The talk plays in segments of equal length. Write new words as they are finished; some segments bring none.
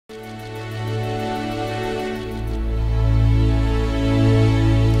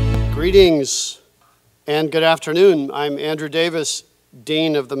Greetings and good afternoon. I'm Andrew Davis,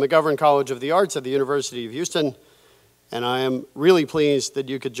 Dean of the McGovern College of the Arts at the University of Houston, and I am really pleased that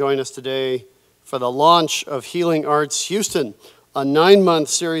you could join us today for the launch of Healing Arts Houston, a 9-month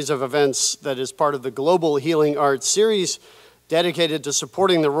series of events that is part of the Global Healing Arts Series dedicated to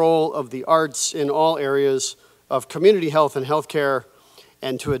supporting the role of the arts in all areas of community health and healthcare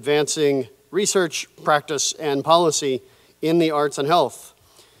and to advancing research, practice, and policy in the arts and health.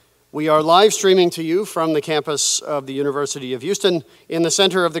 We are live streaming to you from the campus of the University of Houston in the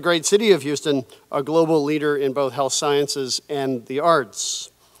center of the great city of Houston, a global leader in both health sciences and the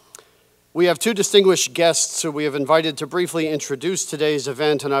arts. We have two distinguished guests who we have invited to briefly introduce today's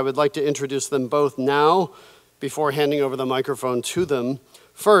event, and I would like to introduce them both now before handing over the microphone to them.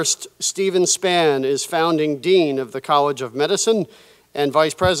 First, Stephen Spann is founding dean of the College of Medicine and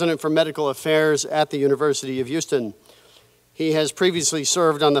vice president for medical affairs at the University of Houston. He has previously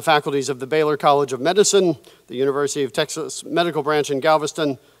served on the faculties of the Baylor College of Medicine, the University of Texas Medical Branch in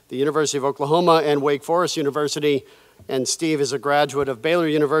Galveston, the University of Oklahoma, and Wake Forest University. And Steve is a graduate of Baylor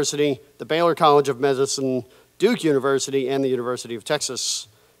University, the Baylor College of Medicine, Duke University, and the University of Texas.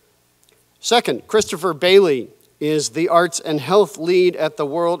 Second, Christopher Bailey is the Arts and Health Lead at the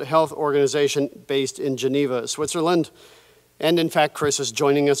World Health Organization based in Geneva, Switzerland. And in fact, Chris is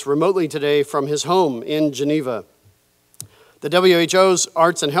joining us remotely today from his home in Geneva. The WHO's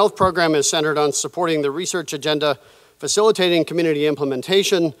Arts and Health program is centered on supporting the research agenda, facilitating community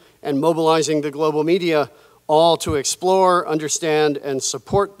implementation, and mobilizing the global media, all to explore, understand, and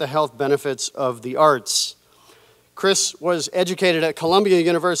support the health benefits of the arts. Chris was educated at Columbia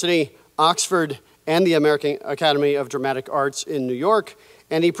University, Oxford, and the American Academy of Dramatic Arts in New York,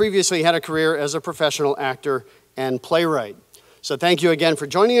 and he previously had a career as a professional actor and playwright. So thank you again for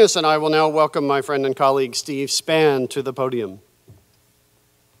joining us, and I will now welcome my friend and colleague Steve Spann to the podium.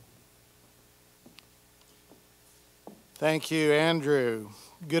 Thank you, Andrew.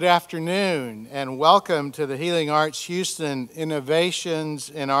 Good afternoon, and welcome to the Healing Arts Houston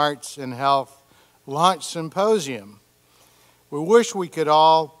Innovations in Arts and Health Launch Symposium. We wish we could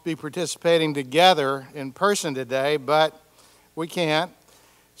all be participating together in person today, but we can't.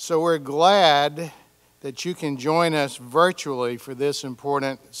 So we're glad that you can join us virtually for this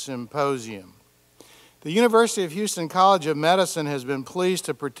important symposium. The University of Houston College of Medicine has been pleased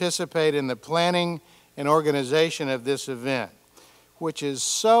to participate in the planning and organization of this event, which is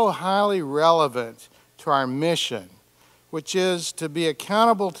so highly relevant to our mission, which is to be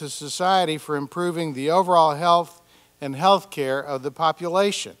accountable to society for improving the overall health and health care of the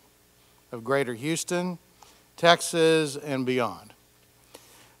population of Greater Houston, Texas, and beyond.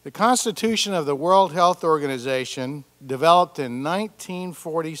 The Constitution of the World Health Organization, developed in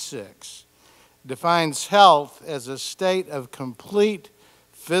 1946, defines health as a state of complete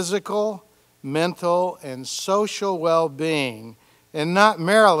physical, mental, and social well-being, and not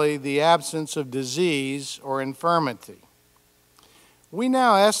merely the absence of disease or infirmity. We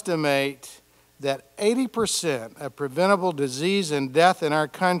now estimate that 80% of preventable disease and death in our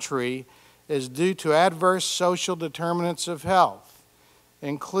country is due to adverse social determinants of health,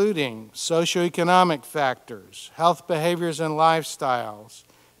 including socioeconomic factors, health behaviors and lifestyles,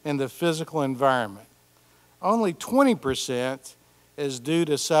 and the physical environment. Only 20% is due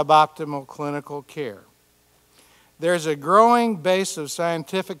to suboptimal clinical care. There's a growing base of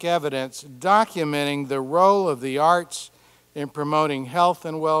scientific evidence documenting the role of the arts in promoting health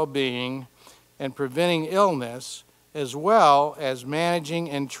and well-being and preventing illness, as well as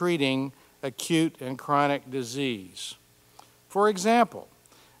managing and treating acute and chronic disease. For example,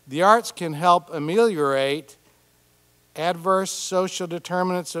 the arts can help ameliorate adverse social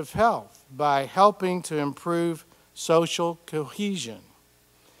determinants of health by helping to improve social cohesion,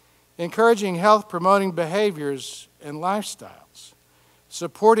 encouraging health-promoting behaviors and lifestyles,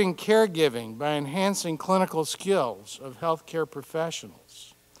 supporting caregiving by enhancing clinical skills of healthcare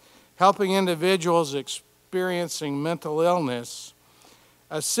professionals, helping individuals experiencing mental illness,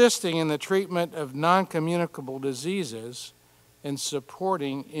 assisting in the treatment of non-communicable diseases, and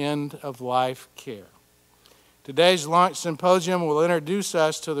supporting end-of-life care. Today's Launch Symposium will introduce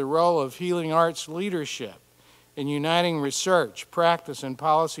us to the role of healing arts leadership in uniting research, practice, and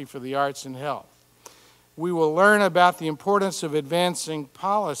policy for the arts and health. We will learn about the importance of advancing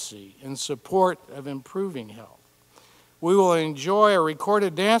policy in support of improving health. We will enjoy a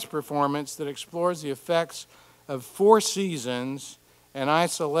recorded dance performance that explores the effects of 4 seasons and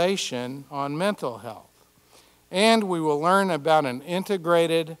isolation on mental health. And we will learn about an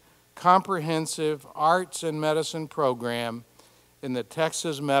integrated, comprehensive arts and medicine program in the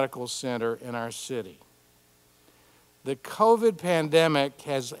Texas Medical Center in our city. The COVID pandemic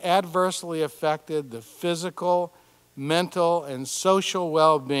has adversely affected the physical, mental, and social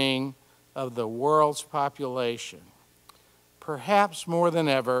well-being of the world's population. Perhaps more than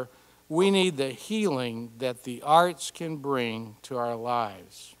ever, we need the healing that the arts can bring to our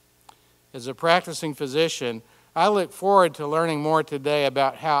lives. As a practicing physician, I look forward to learning more today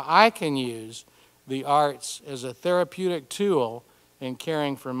about how I can use the arts as a therapeutic tool in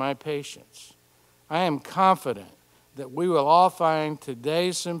caring for my patients. I am confident that we will all find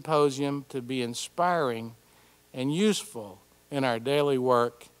today's symposium to be inspiring and useful in our daily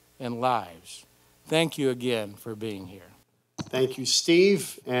work and lives. Thank you again for being here. Thank you,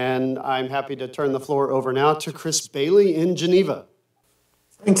 Steve. And I'm happy to turn the floor over now to Chris Bailey in Geneva.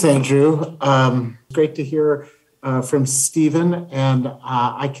 Thanks, Andrew. Great to hear from Stephen. And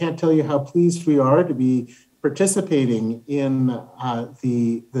I can't tell you how pleased we are to be participating in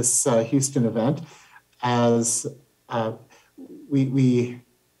this Houston event, as we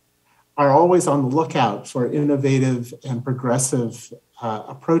are always on the lookout for innovative and progressive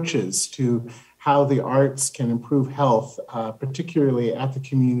approaches to how the arts can improve health, particularly at the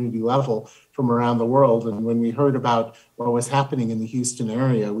community level from around the world. And when we heard about what was happening in the Houston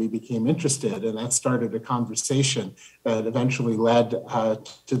area, we became interested, and that started a conversation that eventually led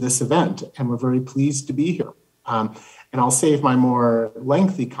to this event. And we're very pleased to be here. And I'll save my more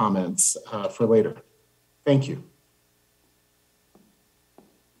lengthy comments for later. Thank you.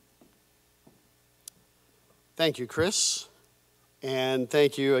 Thank you, Chris. And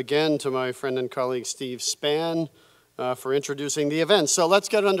thank you again to my friend and colleague, Steve Spann, for introducing the event. So let's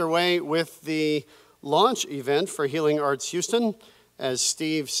get underway with the launch event for Healing Arts Houston. As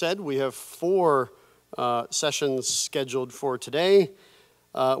Steve said, we have 4 sessions scheduled for today,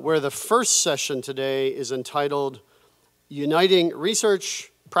 where the first session today is entitled Uniting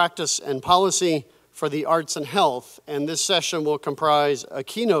Research, Practice, and Policy for the Arts and Health. And this session will comprise a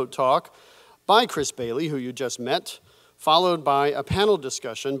keynote talk by Chris Bailey, who you just met, followed by a panel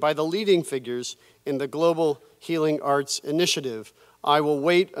discussion by the leading figures in the Global Healing Arts Initiative. I will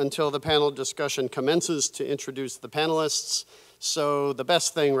wait until the panel discussion commences to introduce the panelists. So the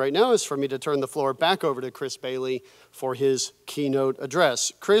best thing right now is for me to turn the floor back over to Chris Bailey for his keynote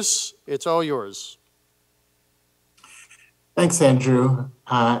address. Chris, it's all yours. Thanks, Andrew.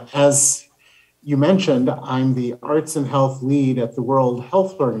 As you mentioned, I'm the Arts and Health Lead at the World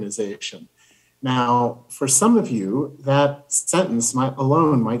Health Organization. Now, for some of you, that sentence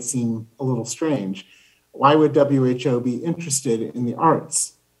alone might seem a little strange. Why would WHO be interested in the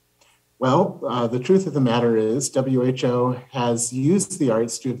arts? Well, the truth of the matter is WHO has used the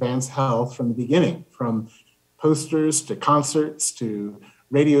arts to advance health from the beginning, from posters to concerts to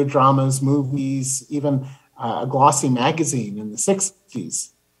radio dramas, movies, even a glossy magazine in the 60s.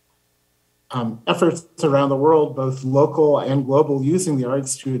 Efforts around the world, both local and global, using the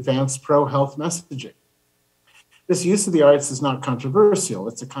arts to advance pro-health messaging. This use of the arts is not controversial.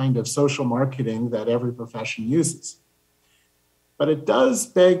 It's a kind of social marketing that every profession uses. But it does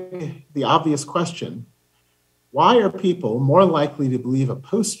beg the obvious question, why are people more likely to believe a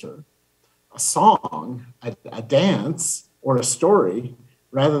poster, a song, a dance, or a story,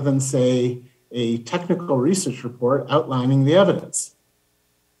 rather than, say, a technical research report outlining the evidence?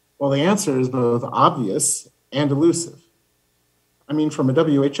 Well, the answer is both obvious and elusive. I mean, from a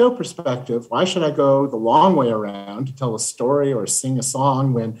WHO perspective, why should I go the long way around to tell a story or sing a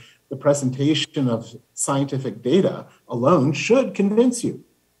song when the presentation of scientific data alone should convince you?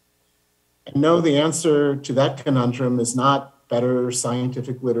 And no, the answer to that conundrum is not better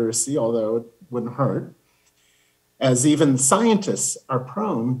scientific literacy, although it wouldn't hurt, as even scientists are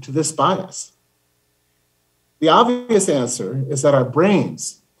prone to this bias. The obvious answer is that our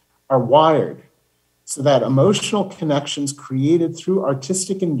brains are wired so that emotional connections created through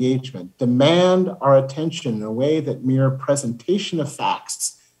artistic engagement demand our attention in a way that mere presentation of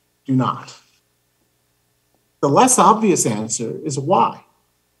facts do not. The less obvious answer is why.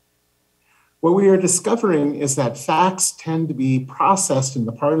 What we are discovering is that facts tend to be processed in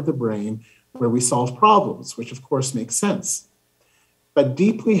the part of the brain where we solve problems, which of course makes sense. But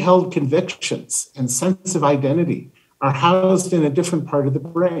deeply held convictions and sense of identity are housed in a different part of the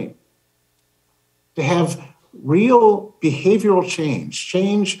brain. To have real behavioral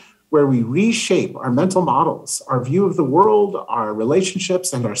change where we reshape our mental models, our view of the world, our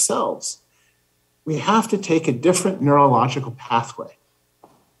relationships, and ourselves, we have to take a different neurological pathway.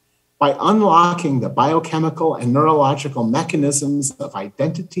 By unlocking the biochemical and neurological mechanisms of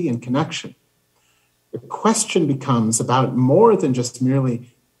identity and connection, the question becomes about more than just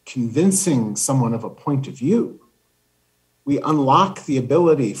merely convincing someone of a point of view. We unlock the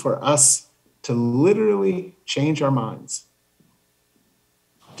ability for us to literally change our minds.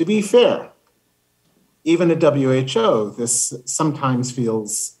 To be fair, even at WHO, this sometimes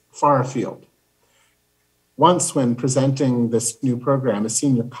feels far afield. Once, when presenting this new program, a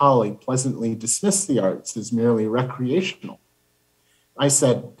senior colleague pleasantly dismissed the arts as merely recreational. I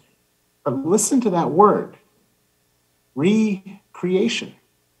said, but listen to that word, recreation.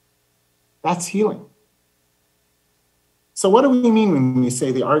 That's healing. So what do we mean when we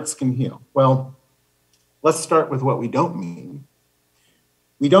say the arts can heal? Well, let's start with what we don't mean.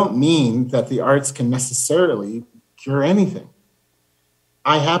 We don't mean that the arts can necessarily cure anything.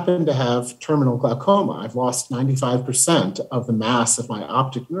 I happen to have terminal glaucoma. I've lost 95% of the mass of my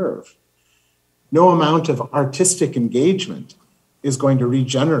optic nerve. No amount of artistic engagement is going to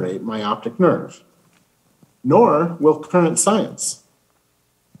regenerate my optic nerve, nor will current science.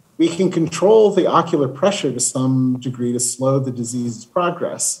 We can control the ocular pressure to some degree to slow the disease's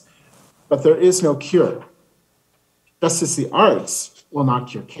progress, but there is no cure. Just as the arts will not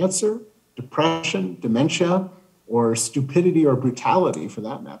cure cancer, depression, dementia, or stupidity or brutality for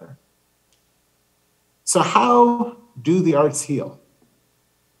that matter. So how do the arts heal?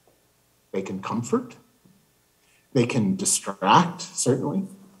 They can comfort. They can distract, certainly.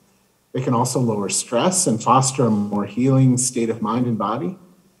 They can also lower stress and foster a more healing state of mind and body.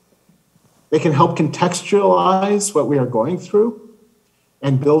 They can help contextualize what we are going through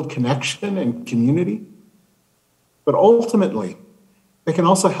and build connection and community. But ultimately, they can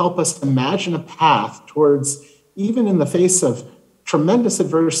also help us imagine a path towards, even in the face of tremendous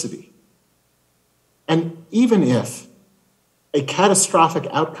adversity, and even if a catastrophic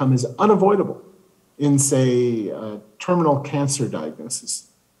outcome is unavoidable in, say, a terminal cancer diagnosis,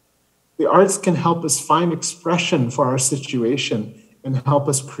 the arts can help us find expression for our situation and help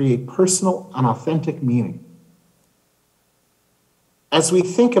us create personal and authentic meaning. As we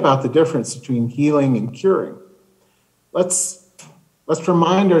think about the difference between healing and curing, let's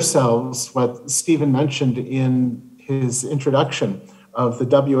remind ourselves what Stephen mentioned in his introduction of the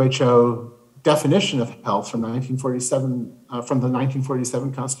WHO definition of health from 1947, from the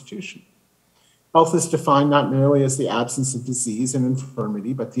 1947 Constitution. Health is defined not merely as the absence of disease and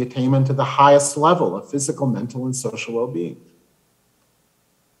infirmity, but the attainment to the highest level of physical, mental, and social well-being.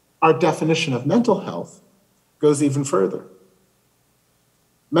 Our definition of mental health goes even further.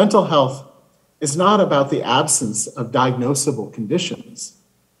 Mental health is not about the absence of diagnosable conditions.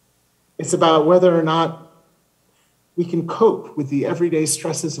 It's about whether or not we can cope with the everyday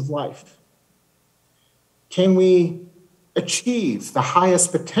stresses of life. Can we achieve the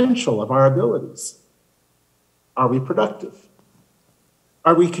highest potential of our abilities? Are we productive?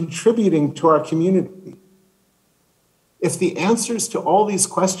 Are we contributing to our community? If the answers to all these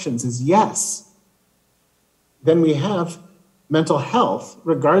questions is yes, then we have mental health,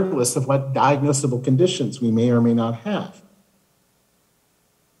 regardless of what diagnosable conditions we may or may not have.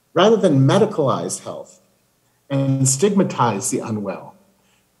 Rather than medicalize health and stigmatize the unwell,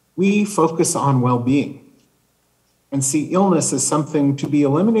 we focus on well-being and see illness as something to be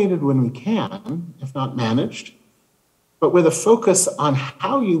eliminated when we can, if not managed, but with a focus on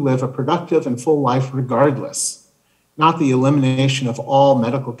how you live a productive and full life regardless, not the elimination of all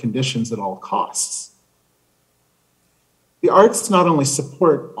medical conditions at all costs. The arts not only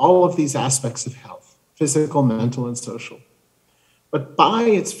support all of these aspects of health, physical, mental, and social, but by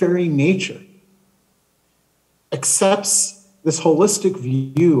its very nature, accepts this holistic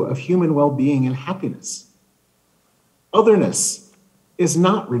view of human well-being and happiness. Otherness is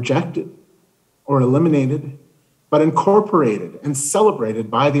not rejected or eliminated, but incorporated and celebrated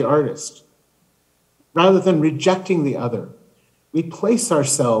by the artist. Rather than rejecting the other, we place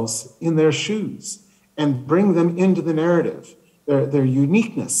ourselves in their shoes and bring them into the narrative, their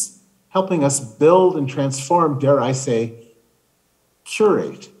uniqueness, helping us build and transform, dare I say,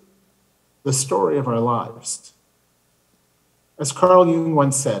 curate the story of our lives. As Carl Jung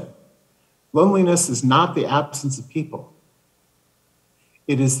once said, loneliness is not the absence of people.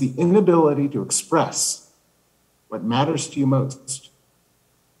 It is the inability to express what matters to you most.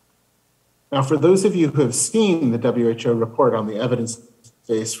 Now, for those of you who have seen the WHO report on the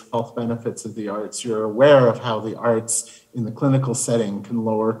evidence-based health benefits of the arts, you're aware of how the arts in the clinical setting can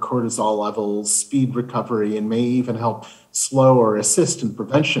lower cortisol levels, speed recovery, and may even help slow or assist in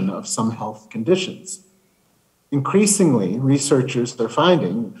prevention of some health conditions. Increasingly, researchers are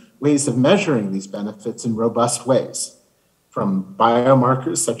finding ways of measuring these benefits in robust ways, from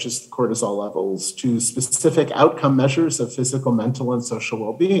biomarkers such as cortisol levels to specific outcome measures of physical, mental, and social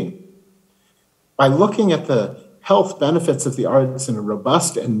well-being. By looking at the health benefits of the arts in a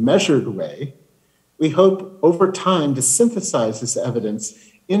robust and measured way, we hope over time to synthesize this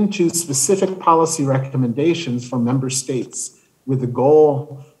evidence into specific policy recommendations for member states with the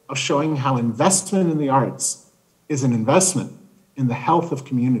goal of showing how investment in the arts is an investment in the health of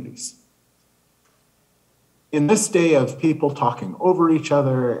communities. In this day of people talking over each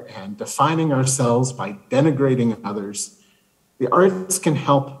other and defining ourselves by denigrating others, the arts can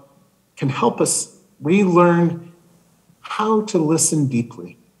help us relearn how to listen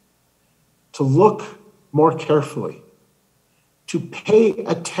deeply, to look more carefully, to pay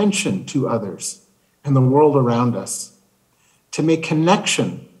attention to others and the world around us, to make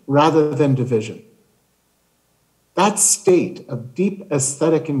connection rather than division. That state of deep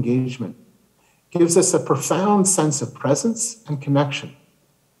aesthetic engagement gives us a profound sense of presence and connection.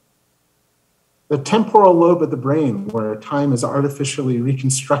 The temporal lobe of the brain, where time is artificially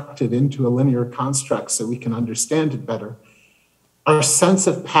reconstructed into a linear construct so we can understand it better, our sense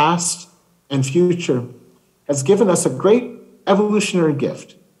of past and future has given us a great evolutionary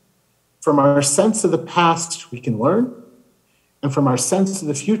gift. From our sense of the past, we can learn, and from our sense of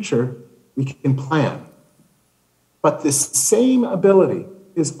the future, we can plan. But this same ability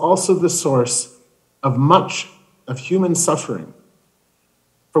is also the source of much of human suffering.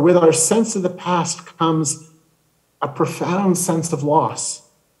 For with our sense of the past comes a profound sense of loss.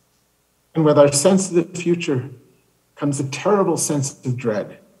 And with our sense of the future comes a terrible sense of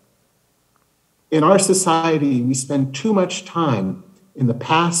dread. In our society, we spend too much time in the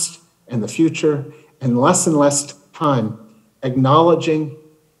past and the future, and less time acknowledging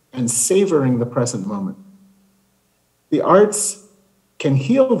and savoring the present moment. The arts can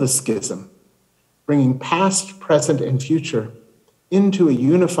heal the schism, bringing past, present, and future into a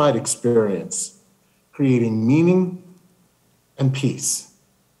unified experience, creating meaning and peace.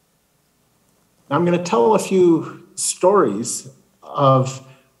 Now I'm going to tell a few stories of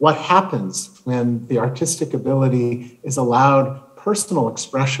what happens when the artistic ability is allowed personal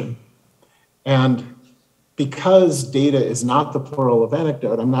expression. And because data is not the plural of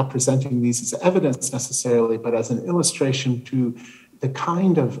anecdote, I'm not presenting these as evidence necessarily, but as an illustration to the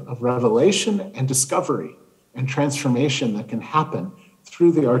kind of revelation and discovery and transformation that can happen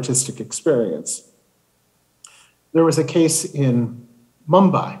through the artistic experience. There was a case in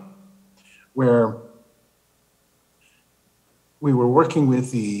Mumbai where we were working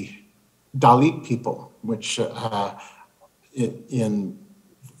with the Dalit people, which in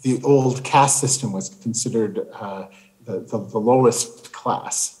the old caste system was considered the lowest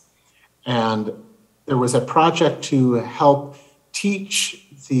class. And there was a project to help teach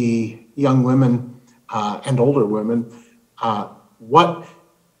the young women and older women what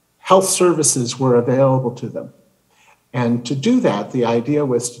health services were available to them. And to do that, the idea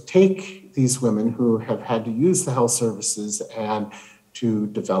was to take these women who have had to use the health services and to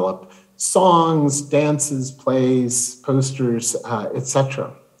develop songs, dances, plays, posters,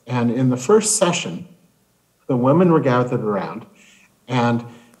 etc. And in the first session, the women were gathered around and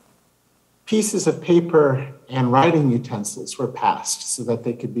pieces of paper and writing utensils were passed so that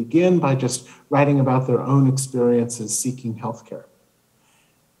they could begin by just writing about their own experiences seeking healthcare.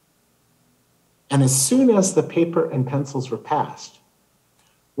 And as soon as the paper and pencils were passed,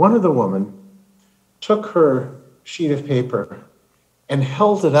 one of the women took her sheet of paper and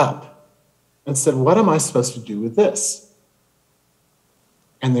held it up and said, "What am I supposed to do with this?"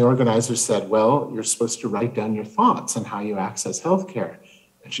 And the organizer said, "Well, you're supposed to write down your thoughts on how you access healthcare."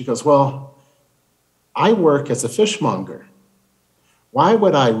 And she goes, "Well, I work as a fishmonger. Why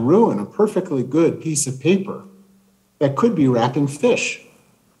would I ruin a perfectly good piece of paper that could be wrapping fish?"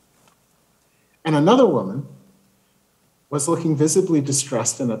 And another woman was looking visibly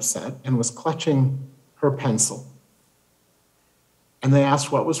distressed and upset and was clutching her pencil. And they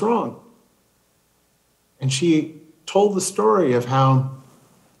asked what was wrong. And she told the story of how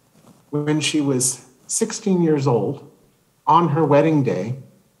when she was 16 years old, on her wedding day,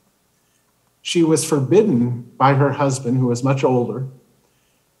 she was forbidden by her husband, who was much older,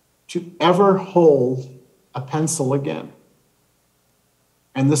 to ever hold a pencil again.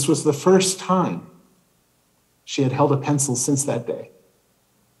 And this was the first time she had held a pencil since that day.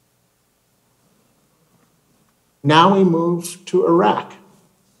 Now we move to Iraq.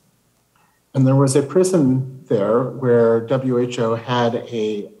 And there was a prison there where WHO had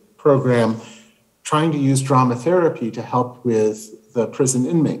a program trying to use drama therapy to help with the prison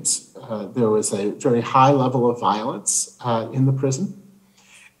inmates. There was a very high level of violence in the prison.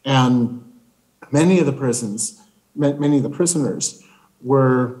 And many of the prisoners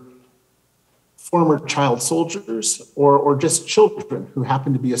were former child soldiers or just children who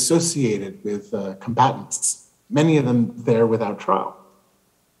happened to be associated with combatants, many of them there without trial.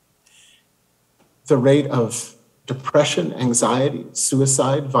 The rate of depression, anxiety,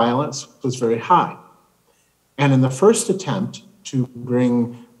 suicide, violence was very high. And in the first attempt to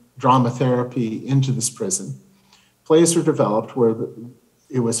bring drama therapy into this prison, plays were developed where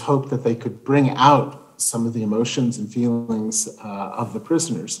it was hoped that they could bring out some of the emotions and feelings of the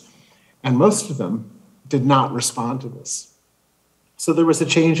prisoners. And most of them did not respond to this. So there was a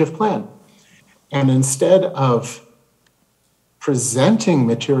change of plan. And instead of presenting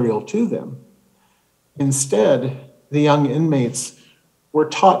material to them, instead, the young inmates were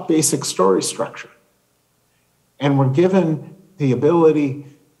taught basic story structure and were given the ability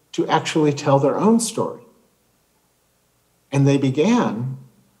to actually tell their own story. And they began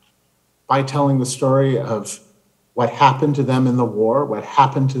by telling the story of what happened to them in the war, what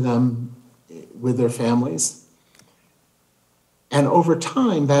happened to them with their families. And over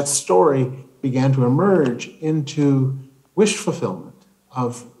time, that story began to emerge into wish fulfillment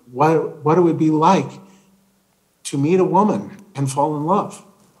of what it would be like to meet a woman and fall in love,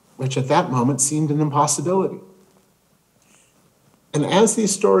 which at that moment seemed an impossibility. And as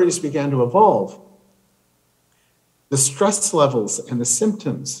these stories began to evolve, the stress levels and the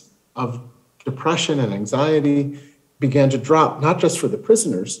symptoms of depression and anxiety began to drop, not just for the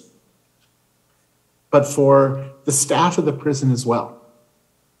prisoners, but for the staff of the prison as well.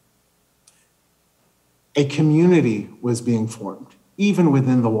 A community was being formed, even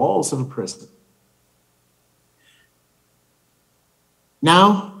within the walls of a prison.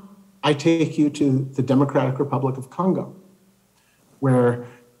 Now, I take you to the Democratic Republic of Congo, where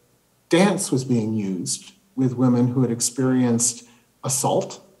dance was being used with women who had experienced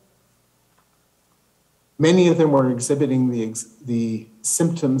assault. Many of them were exhibiting the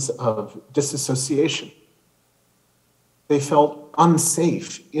symptoms of disassociation. They felt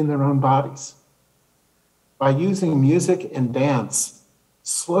unsafe in their own bodies. By using music and dance,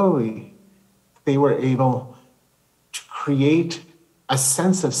 slowly, they were able to create a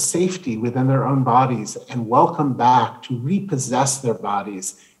sense of safety within their own bodies and welcome back, to repossess their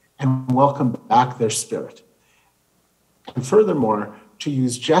bodies and welcome back their spirit. And furthermore, to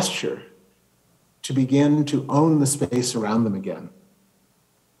use gesture to begin to own the space around them again.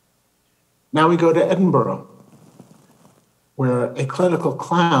 Now we go to Edinburgh, where a clinical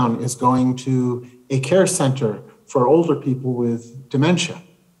clown is going to a care center for older people with dementia.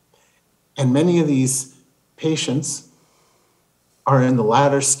 And many of these patients are in the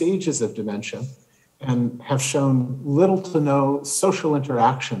latter stages of dementia and have shown little to no social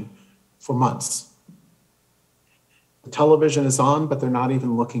interaction for months. The television is on, but they're not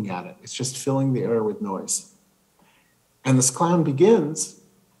even looking at it. It's just filling the air with noise. And this clown begins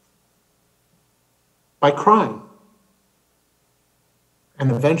by crying.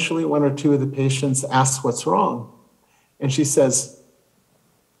 And eventually one or two of the patients ask what's wrong. And she says,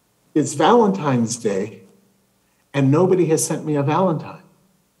 "It's Valentine's Day, and nobody has sent me a Valentine."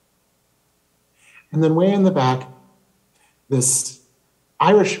 And then way in the back, this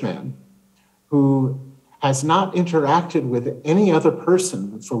Irishman who has not interacted with any other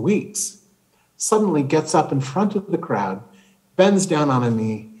person for weeks suddenly gets up in front of the crowd, bends down on a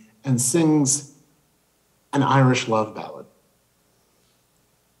knee, and sings an Irish love ballad.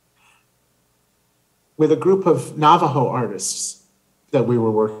 With a group of Navajo artists that we were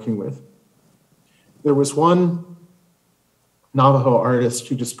working with, there was one Navajo artist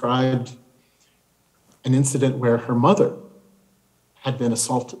who described an incident where her mother had been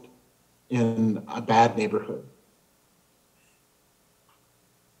assaulted in a bad neighborhood.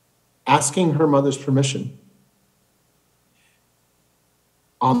 Asking her mother's permission,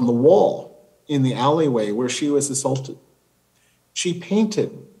 on the wall in the alleyway where she was assaulted, she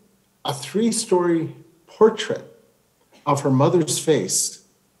painted a 3-story portrait of her mother's face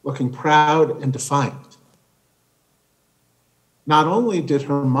looking proud and defiant. Not only did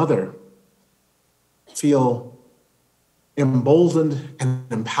her mother feel emboldened and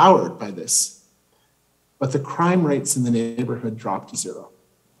empowered by this, but the crime rates in the neighborhood dropped to 0.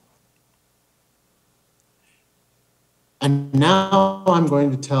 And now I'm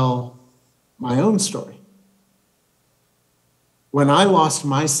going to tell my own story. When I lost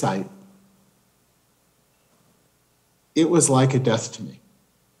my sight, it was like a death to me.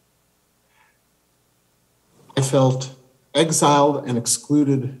 I felt exiled and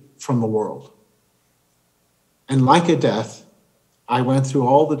excluded from the world. And like a death, I went through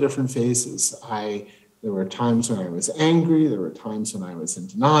all the different phases. There were times when I was angry. There were times when I was in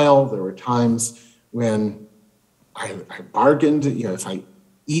denial. There were times when I bargained, if I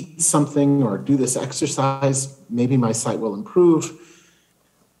eat something or do this exercise, maybe my sight will improve.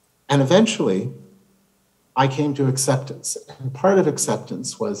 And eventually, I came to acceptance. And part of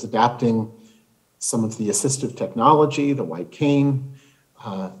acceptance was adapting some of the assistive technology, the white cane,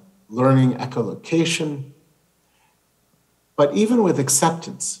 learning echolocation. But even with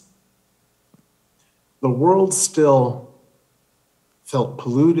acceptance, the world still felt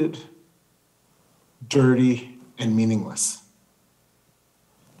polluted, dirty, and meaningless.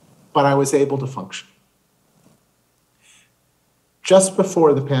 But I was able to function. Just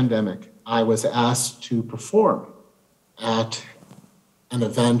before the pandemic, I was asked to perform at an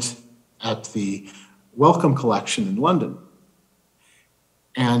event at the Wellcome Collection in London.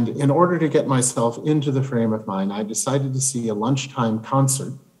 And in order to get myself into the frame of mind, I decided to see a lunchtime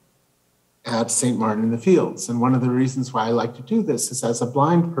concert at St. Martin in the Fields. And one of the reasons why I like to do this is, as a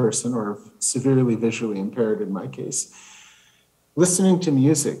blind person, or severely visually impaired in my case, listening to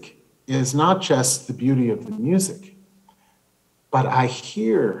music is not just the beauty of the music, but I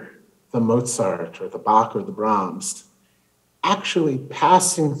hear the Mozart or the Bach or the Brahms actually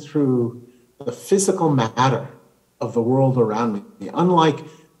passing through the physical matter of the world around me. Unlike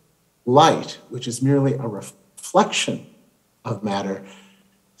light, which is merely a reflection of matter,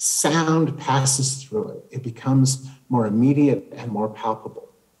 sound passes through it. It becomes more immediate and more palpable.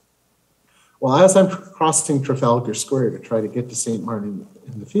 Well, as I'm crossing Trafalgar Square to try to get to St. Martin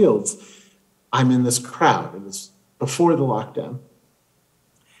in the Fields, I'm in this crowd. It was before the lockdown.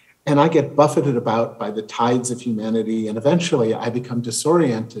 And I get buffeted about by the tides of humanity, and eventually I become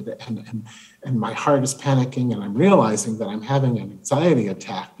disoriented, and my heart is panicking, and I'm realizing that I'm having an anxiety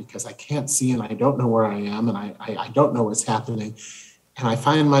attack because I can't see and I don't know where I am, and I don't know what's happening. And I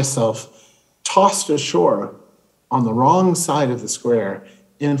find myself tossed ashore on the wrong side of the square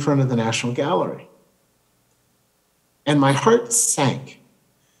in front of the National Gallery. And my heart sank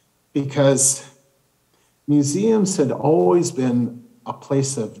because museums had always been a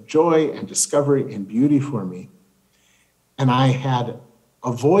place of joy and discovery and beauty for me. And I had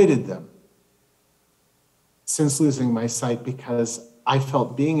avoided them since losing my sight because I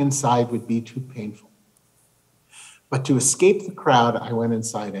felt being inside would be too painful. But to escape the crowd, I went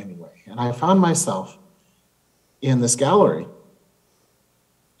inside anyway. And I found myself in this gallery,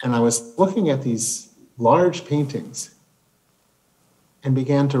 and I was looking at these large paintings and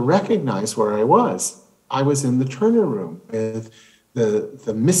began to recognize where I was. I was in the Turner room with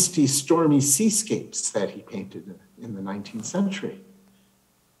the misty, stormy seascapes that he painted in the 19th century.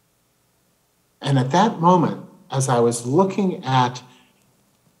 And at that moment, as I was looking at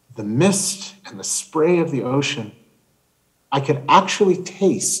the mist and the spray of the ocean, I could actually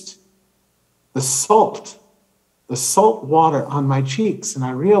taste the salt water on my cheeks, and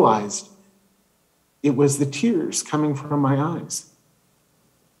I realized it was the tears coming from my eyes.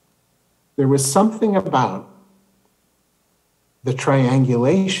 There was something about the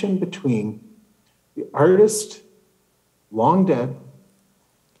triangulation between the artist, long dead,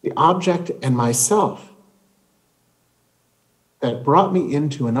 the object, and myself that brought me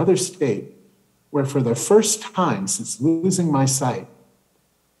into another state where, for the first time since losing my sight,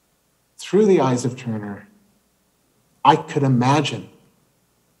 through the eyes of Turner, I could imagine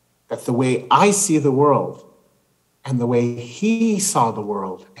that the way I see the world and the way he saw the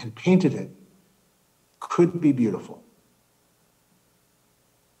world and painted it could be beautiful.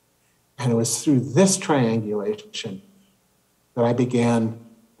 And it was through this triangulation that I began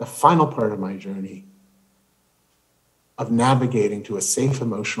the final part of my journey of navigating to a safe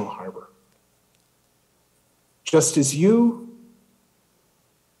emotional harbor. Just as you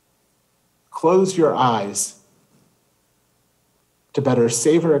close your eyes to better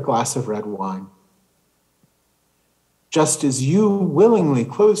savor a glass of red wine, just as you willingly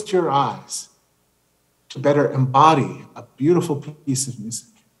closed your eyes to better embody a beautiful piece of music,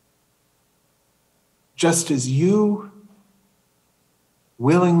 just as you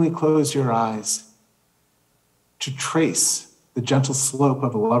willingly close your eyes to trace the gentle slope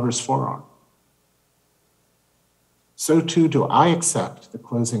of a lover's forearm, so too do I accept the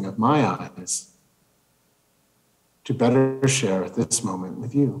closing of my eyes to better share this moment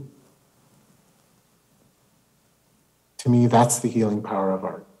with you. To me, that's the healing power of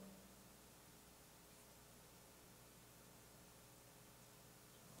art.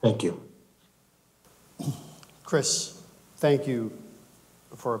 Thank you. Chris, thank you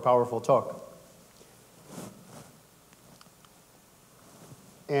for a powerful talk.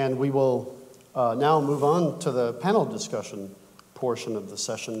 And we will now move on to the panel discussion portion of the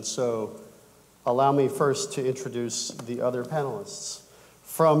session. So allow me first to introduce the other panelists.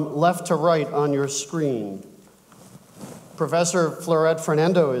 From left to right on your screen, Professor Fleurette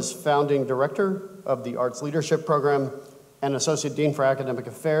Fernando is founding director of the Arts Leadership Program and Associate Dean for Academic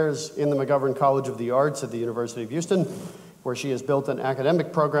Affairs in the McGovern College of the Arts at the University of Houston. where she has built an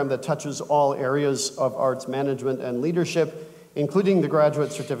academic program that touches all areas of arts management and leadership, including the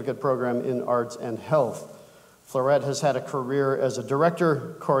graduate certificate program in arts and health. Fleurette has had a career as a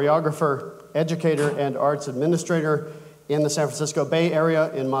director, choreographer, educator, and arts administrator in the San Francisco Bay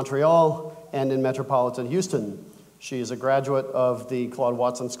Area, in Montreal, and in metropolitan Houston. She is a graduate of the Claude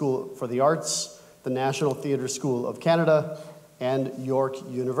Watson School for the Arts, the National Theatre School of Canada, and York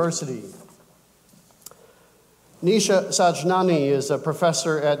University. Nisha Sajnani is a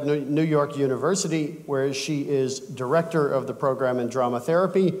professor at New York University, where she is director of the program in drama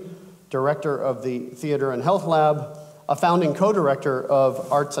therapy, director of the Theater and Health Lab, a founding co-director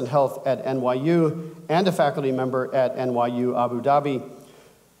of Arts and Health at NYU, and a faculty member at NYU Abu Dhabi.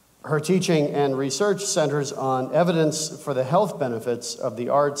 Her teaching and research centers on evidence for the health benefits of the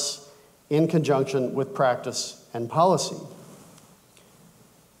arts in conjunction with practice and policy.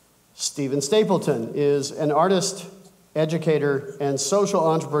 Stephen Stapleton is an artist, educator, and social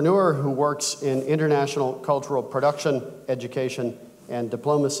entrepreneur who works in international cultural production, education, and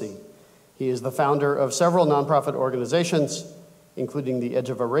diplomacy. He is the founder of several nonprofit organizations, including the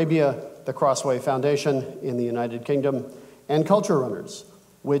Edge of Arabia, the Crossway Foundation in the United Kingdom, and Culturunners,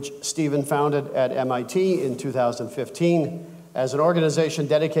 which Stephen founded at MIT in 2015 as an organization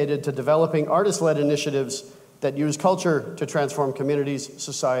dedicated to developing artist-led initiatives that use culture to transform communities,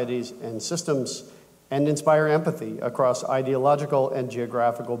 societies, and systems, and inspire empathy across ideological and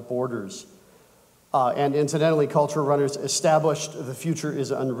geographical borders. And incidentally, Culturunners established The Future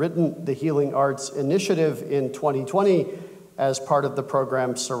is Unwritten, the Healing Arts Initiative in 2020 as part of the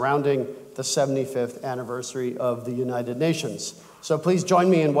program surrounding the 75th anniversary of the United Nations. So please join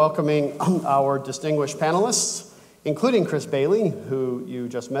me in welcoming our distinguished panelists, including Chris Bailey, who you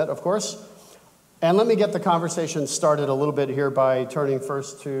just met, of course. And let me get the conversation started a little bit here by turning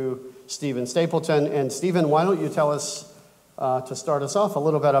first to Stephen Stapleton. And Stephen, why don't you tell us, to start us off, a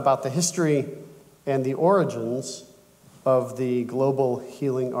little bit about the history and the origins of the Global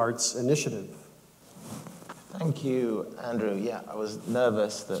Healing Arts Initiative. Thank you, Andrew. Yeah, I was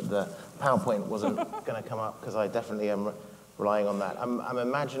nervous that the PowerPoint wasn't going to come up because I definitely am relying on that. I'm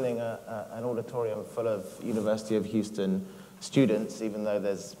imagining an auditorium full of University of Houston students, even though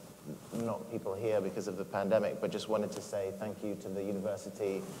there's not people here because of the pandemic, but just wanted to say thank you to the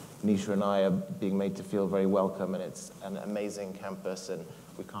university. Nisha and I are being made to feel very welcome, and it's an amazing campus, and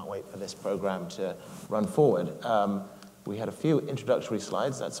we can't wait for this program to run forward. We had a few introductory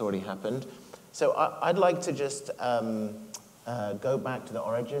slides, that's already happened. So I'd like to just go back to the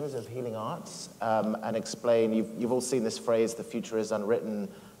origins of healing arts and explain, you've all seen this phrase, the future is unwritten,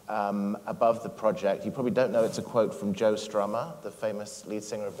 above the project. You probably don't know it's a quote from Joe Strummer, the famous lead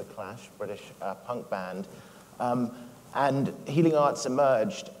singer of The Clash, British punk band. And healing arts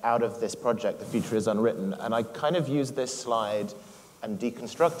emerged out of this project, The Future is Unwritten. And I kind of used this slide and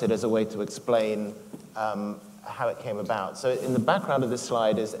deconstruct it as a way to explain how it came about. So in the background of this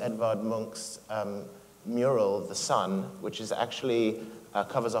slide is Edvard Munch's mural, The Sun, which is actually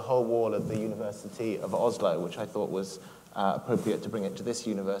covers a whole wall of the University of Oslo, which I thought was appropriate to bring it to this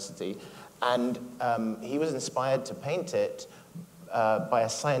university. And he was inspired to paint it by a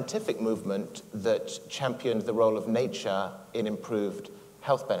scientific movement that championed the role of nature in improved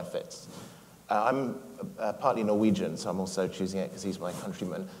health benefits. I'm partly Norwegian, so I'm also choosing it because he's my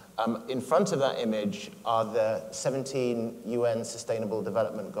countryman. In front of that image are the 17 UN Sustainable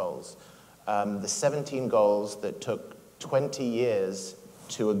Development Goals. The 17 goals that took 20 years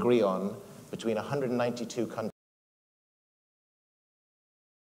to agree on between 192 countries.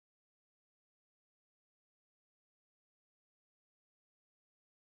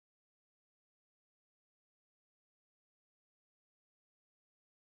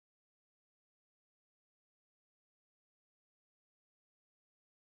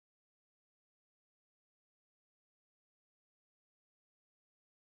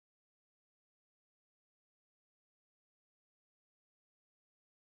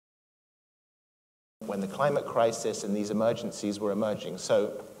 When the climate crisis and these emergencies were emerging.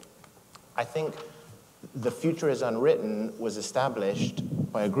 So I think The Future is Unwritten was established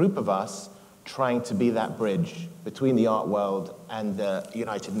by a group of us trying to be that bridge between the art world and the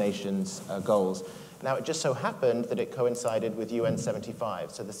United Nations goals. Now, it just so happened that it coincided with UN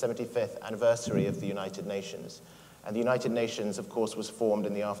 75, so the 75th anniversary of the United Nations. And the United Nations, of course, was formed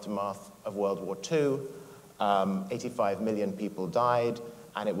in the aftermath of World War II. 85 million people died,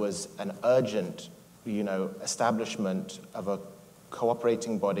 and it was an urgent establishment of a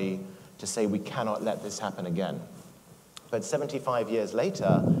cooperating body to say we cannot let this happen again. But 75 years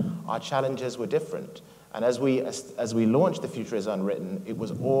later, our challenges were different. And as we launched The Future is Unwritten, it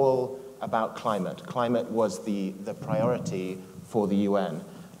was all about climate. Climate was the priority for the UN.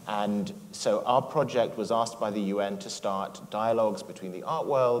 And so our project was asked by the UN to start dialogues between the art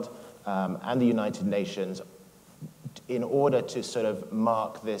world and the United Nations in order to sort of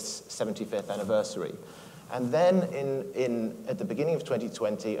mark this 75th anniversary. And then at the beginning of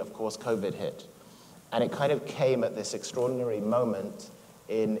 2020, of course, COVID hit. And it kind of came at this extraordinary moment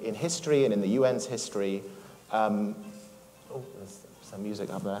in history and in the UN's history. Oh, there's some music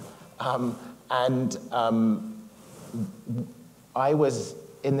up there. I was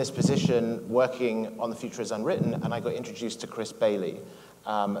in this position working on The Future is Unwritten, and I got introduced to Chris Bailey,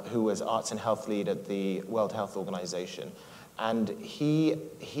 who was Arts and Health Lead at the World Health Organization. And he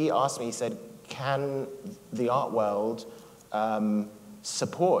asked me, he said, can the art world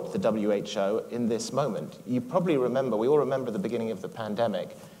support the WHO in this moment? You probably remember, we all remember the beginning of the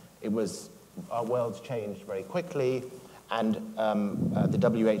pandemic. Our world changed very quickly, and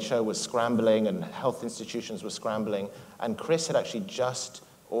the WHO was scrambling, and health institutions were scrambling, and Chris had actually just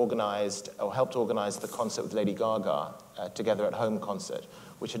organized, or helped organize, the concert with Lady Gaga, Together at Home concert,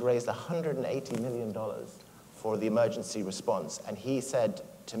 which had raised $180 million for the emergency response. And he said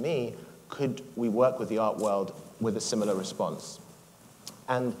to me, could we work with the art world with a similar response?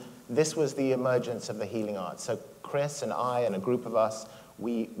 And this was the emergence of the healing arts. So Chris and I and a group of us,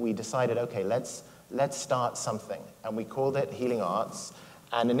 we decided, okay, let's start something. And we called it Healing Arts.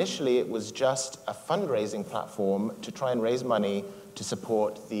 And initially it was just a fundraising platform to try and raise money to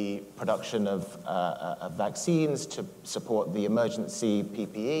support the production of vaccines, to support the emergency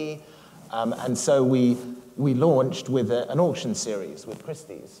PPE. And so we launched with an auction series with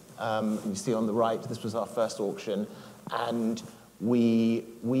Christie's. You see on the right, this was our first auction. And we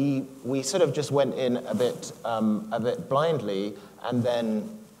sort of just went in a bit blindly, and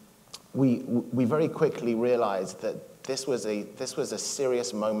then we very quickly realized that this was a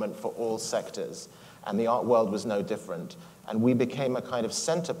serious moment for all sectors, and the art world was no different. And we became a kind of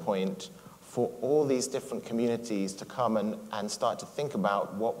center point for all these different communities to come and start to think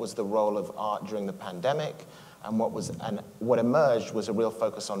about what was the role of art during the pandemic, and what emerged was a real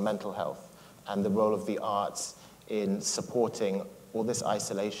focus on mental health and the role of the arts in supporting all this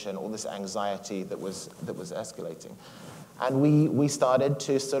isolation, all this anxiety that was escalating. And we started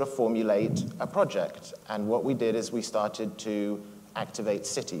to sort of formulate a project. And what we did is we started to activate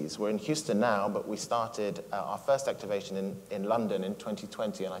cities. We're in Houston now, but we started our first activation in London in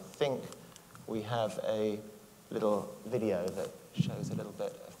 2020. And I think we have a little video that shows a little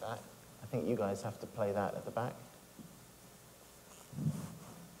bit of that. I think you guys have to play that at the back.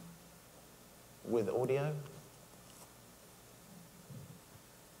 With audio.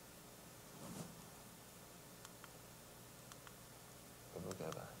 We'll go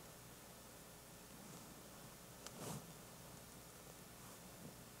back.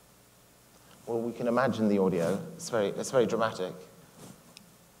 Well, we can imagine the audio. It's very dramatic.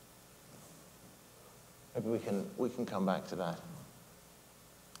 Maybe we can come back to that.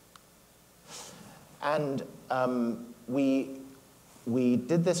 And we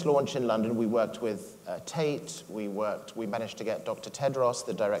did this launch in London. We worked with Tate. We managed to get Dr. Tedros,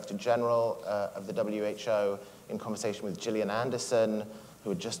 the Director General of the WHO, in conversation with Gillian Anderson, who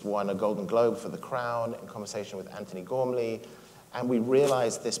had just won a Golden Globe for The Crown, in conversation with Anthony Gormley. And we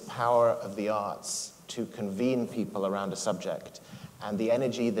realized this power of the arts to convene people around a subject and the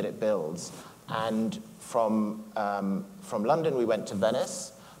energy that it builds. And from London, we went to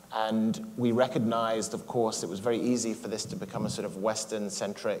Venice. And we recognized, of course, it was very easy for this to become a sort of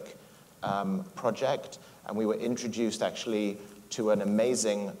Western-centric project. And we were introduced, actually, to an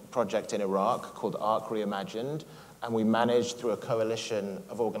amazing project in Iraq called Arc Reimagined. And we managed, through a coalition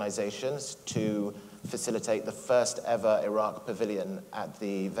of organizations, to facilitate the first ever Iraq pavilion at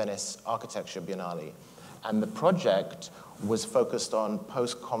the Venice Architecture Biennale. And the project was focused on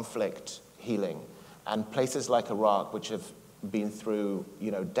post-conflict healing. And places like Iraq, which have been through,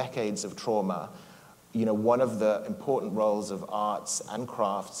 decades of trauma, one of the important roles of arts and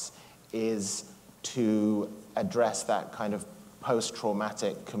crafts is to address that kind of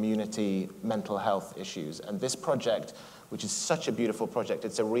post-traumatic community mental health issues. And this project, which is such a beautiful project,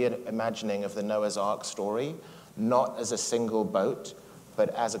 it's a reimagining of the Noah's Ark story, not as a single boat, but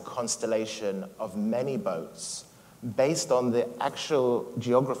as a constellation of many boats based on the actual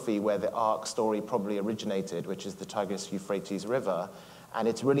geography where the Ark story probably originated, which is the Tigris-Euphrates River. And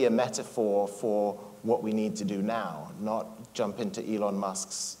it's really a metaphor for what we need to do now, not jump into Elon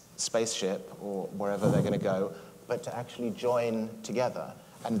Musk's spaceship or wherever they're going to go, but to actually join together.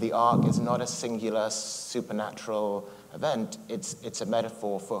 And the Ark is not a singular supernatural event, it's a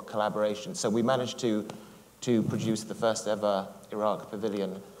metaphor for collaboration. So we managed to produce the first ever Iraq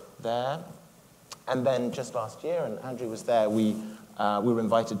pavilion there. And then just last year, and Andrew was there, we were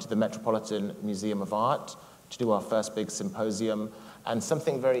invited to the Metropolitan Museum of Art to do our first big symposium. And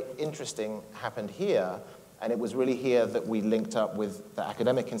something very interesting happened here. And it was really here that we linked up with the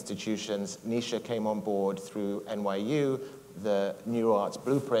academic institutions. Nisha came on board through NYU, the New Arts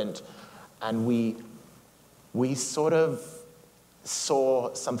Blueprint, and we sort of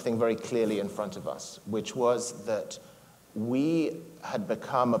saw something very clearly in front of us, which was that we had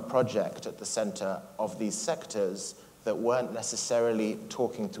become a project at the center of these sectors that weren't necessarily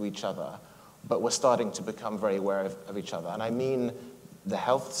talking to each other, but were starting to become very aware of each other. And I mean the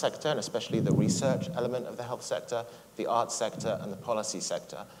health sector, and especially the research element of the health sector, the arts sector, and the policy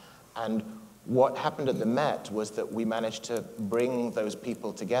sector. And what happened at the Met was that we managed to bring those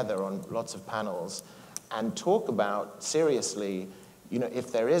people together on lots of panels and talk about, seriously, you know,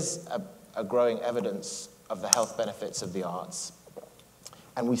 if there is a growing evidence of the health benefits of the arts,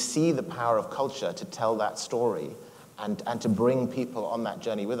 and we see the power of culture to tell that story and to bring people on that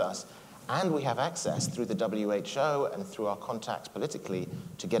journey with us, and we have access through the WHO and through our contacts politically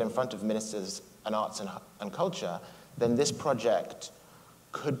to get in front of ministers and arts and culture, then this project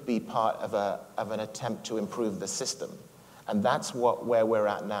could be part of an attempt to improve the system. And that's where we're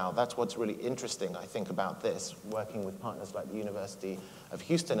at now. That's what's really interesting, I think, about this, working with partners like the University of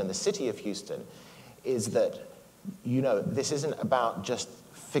Houston and the City of Houston, is that, you know, this isn't about just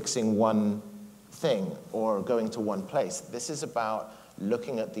fixing one thing or going to one place. This is about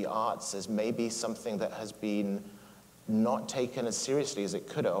looking at the arts as maybe something that has been not taken as seriously as it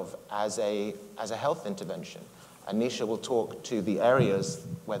could have as a health intervention. And Nisha will talk to the areas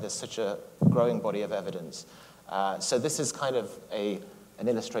where there's such a growing body of evidence. So this is kind of an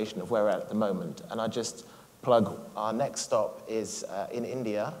illustration of where we're at the moment. And I just plug our next stop is in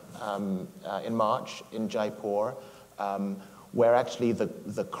India in March in Jaipur, where actually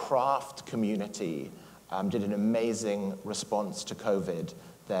the craft community did an amazing response to COVID.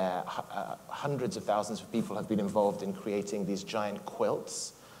 There, hundreds of thousands of people have been involved in creating these giant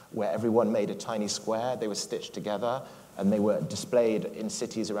quilts where everyone made a tiny square. They were stitched together, and they were displayed in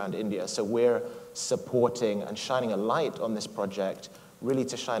cities around India. So we're supporting and shining a light on this project, really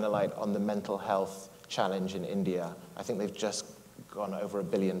to shine a light on the mental health challenge in India. I think they've just gone over 1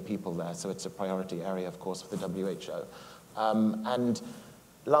 billion people there, so it's a priority area, of course, for the WHO. And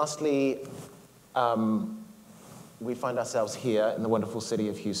lastly, we find ourselves here in the wonderful city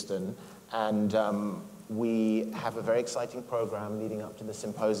of Houston, and we have a very exciting program leading up to the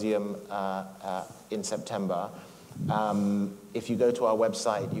symposium in September. If you go to our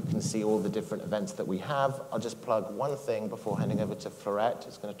website, you can see all the different events that we have. I'll just plug one thing before handing over to Fleurette,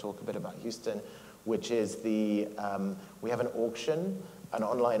 who's going to talk a bit about Houston, which is we have an auction, an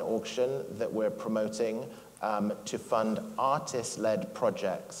online auction that we're promoting to fund artist-led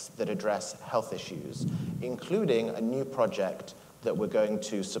projects that address health issues, including a new project that we're going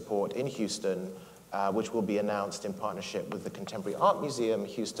to support in Houston, which will be announced in partnership with the Contemporary Art Museum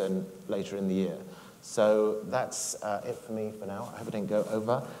Houston later in the year. So that's it for me for now. I hope I didn't go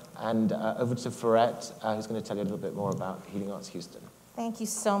over. And over to Fleurette, who's going to tell you a little bit more about Healing Arts Houston. Thank you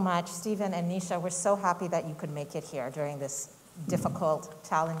so much, Stephen and Nisha. We're so happy that you could make it here during this difficult,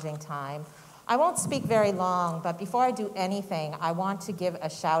 challenging time. I won't speak very long, but before I do anything, I want to give a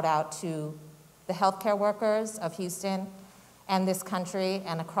shout out to the healthcare workers of Houston and this country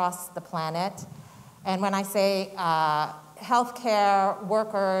and across the planet. And when I say healthcare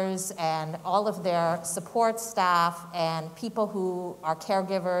workers and all of their support staff and people who are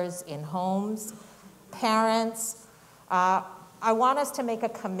caregivers in homes, parents, I want us to make a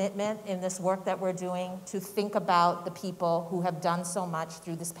commitment in this work that we're doing to think about the people who have done so much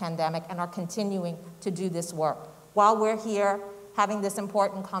through this pandemic and are continuing to do this work. While we're here having this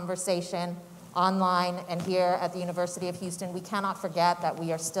important conversation online and here at the University of Houston, we cannot forget that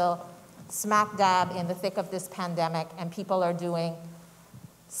we are still smack dab in the thick of this pandemic, and people are doing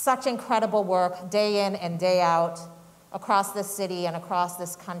such incredible work day in and day out across this city and across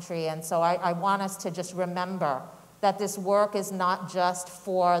this country. And so I want us to just remember that this work is not just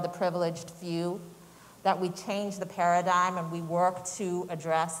for the privileged few, that we change the paradigm and we work to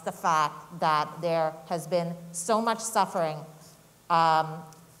address the fact that there has been so much suffering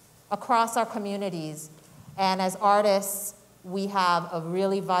across our communities. And as artists, we have a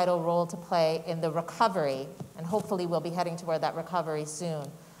really vital role to play in the recovery, and hopefully we'll be heading toward that recovery soon,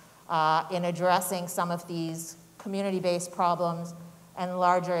 in addressing some of these community-based problems and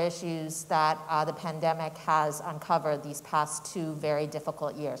larger issues that the pandemic has uncovered these past 2 very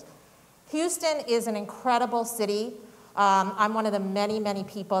difficult years. Houston is an incredible city. I'm one of the many, many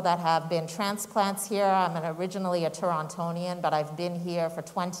people that have been transplants here. I'm originally a Torontonian, but I've been here for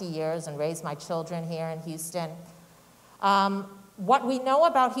 20 years and raised my children here in Houston. What we know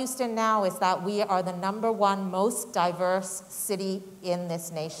about Houston now is that we are the #1 most diverse city in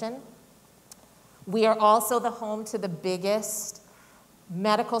this nation. We are also the home to the biggest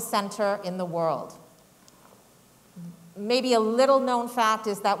medical center in the world. Maybe a little known fact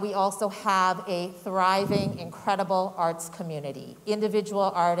is that we also have a thriving, incredible arts community,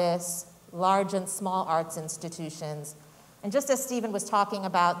 individual artists, large and small arts institutions. And just as Stephen was talking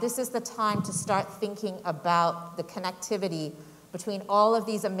about, this is the time to start thinking about the connectivity between all of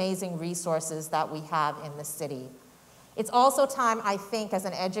these amazing resources that we have in the city. It's also time, I think, as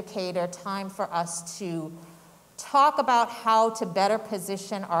an educator, time for us to talk about how to better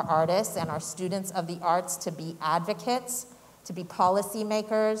position our artists and our students of the arts to be advocates, to be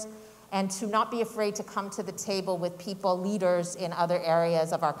policymakers, and to not be afraid to come to the table with people, leaders in other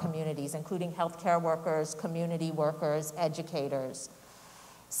areas of our communities, including healthcare workers, community workers, educators.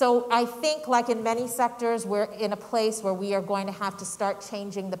 So I think, like in many sectors, we're in a place where we are going to have to start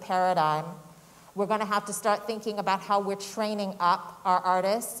changing the paradigm. We're going to have to start thinking about how we're training up our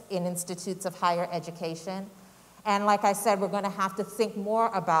artists in institutes of higher education. And like I said, we're going to have to think more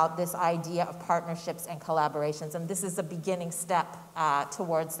about this idea of partnerships and collaborations. And this is a beginning step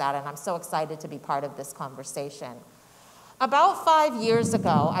towards that. And I'm so excited to be part of this conversation. About 5 years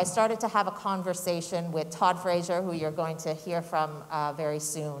ago, I started to have a conversation with Todd Frazier, who you're going to hear from very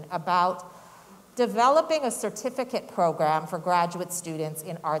soon, about developing a certificate program for graduate students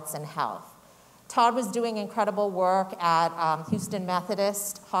in arts and health. Todd was doing incredible work at Houston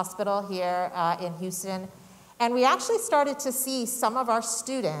Methodist Hospital here in Houston. And we actually started to see some of our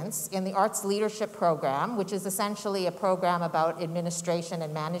students in the Arts Leadership Program, which is essentially a program about administration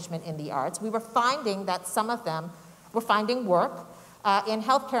and management in the arts. We were finding that some of them were finding work in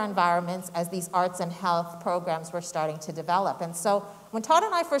healthcare environments as these arts and health programs were starting to develop. And so when Todd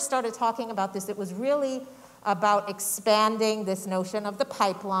and I first started talking about this, it was really about expanding this notion of the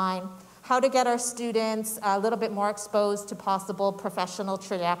pipeline, how to get our students a little bit more exposed to possible professional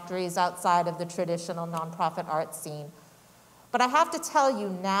trajectories outside of the traditional nonprofit art scene. But I have to tell you,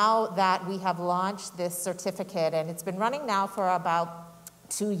 now that we have launched this certificate, and it's been running now for about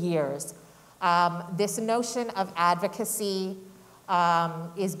 2 years, this notion of advocacy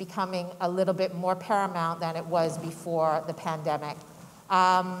is becoming a little bit more paramount than it was before the pandemic.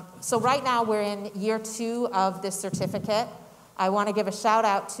 So right now we're in year 2 of this certificate. I want to give a shout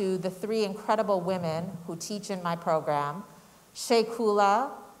out to the 3 incredible women who teach in my program, Shay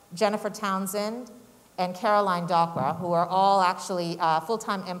Kula, Jennifer Townsend, and Caroline Docra, who are all actually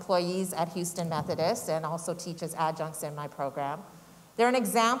full-time employees at Houston Methodist and also teach as adjuncts in my program. They're an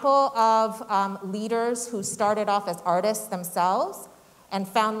example of leaders who started off as artists themselves and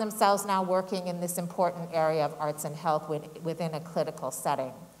found themselves now working in this important area of arts and health within a clinical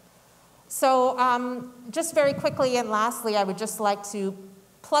setting. So just very quickly and lastly, I would just like to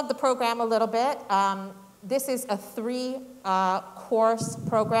plug the program a little bit. This is a 3-course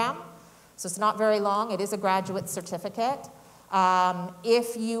program, so it's not very long. It is a graduate certificate.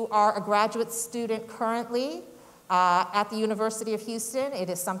 If you are a graduate student currently at the University of Houston, it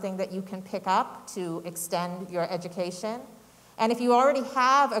is something that you can pick up to extend your education. And if you already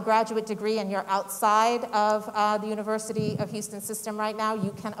have a graduate degree and you're outside of the University of Houston system right now,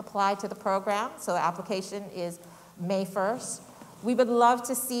 you can apply to the program. So the application is May 1st. We would love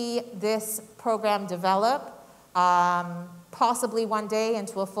to see this program develop, possibly one day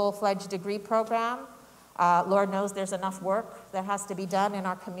into a full-fledged degree program. Lord knows there's enough work that has to be done in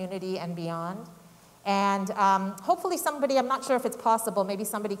our community and beyond. And hopefully somebody, I'm not sure if it's possible, maybe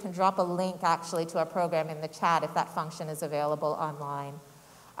somebody can drop a link actually to our program in the chat if that function is available online.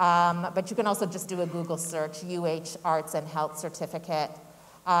 But you can also just do a Google search, UH Arts and Health Certificate.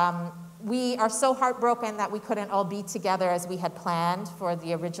 We are so heartbroken that we couldn't all be together as we had planned for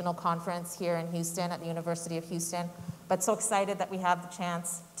the original conference here in Houston at the University of Houston, but so excited that we have the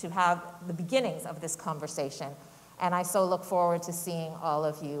chance to have the beginnings of this conversation. And I so look forward to seeing all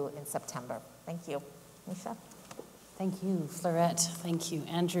of you in September. Thank you. Nisha? Thank you, Fleurette. Thank you,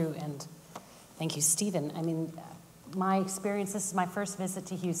 Andrew, and thank you, Stephen. I mean, my experience, this is my first visit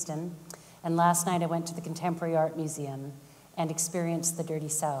to Houston, and last night I went to the Contemporary Art Museum and experienced the Dirty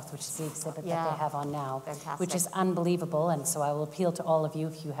South, which is the exhibit that they have on now, which is unbelievable. And so I will appeal to all of you,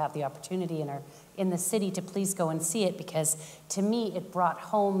 if you have the opportunity and are in the city, to please go and see it, because to me it brought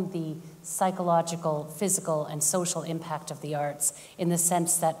home the psychological, physical, and social impact of the arts, in the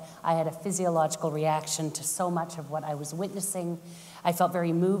sense that I had a physiological reaction to so much of what I was witnessing. I felt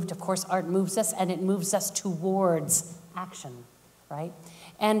very moved. Of course, art moves us, and it moves us towards action, right?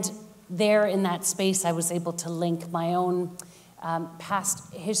 And there in that space, I was able to link my own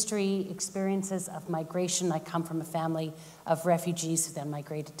past history, experiences of migration. I come from a family of refugees who then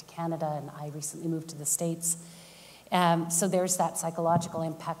migrated to Canada, and I recently moved to the States. So there's that psychological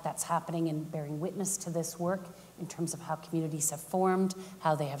impact that's happening and bearing witness to this work in terms of how communities have formed,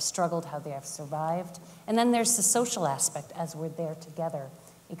 how they have struggled, how they have survived. And then there's the social aspect as we're there together,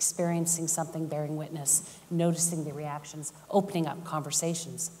 experiencing something, bearing witness, noticing the reactions, opening up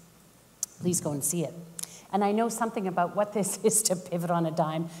conversations. Please go and see it. And I know something about what this is to pivot on a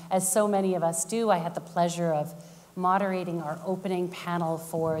dime, as so many of us do. I had the pleasure of moderating our opening panel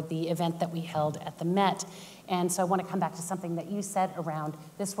for the event that we held at the Met. And so I want to come back to something that you said around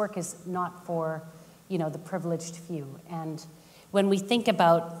this work is not for, the privileged few. And when we think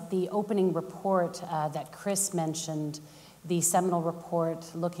about the opening report that Chris mentioned, the seminal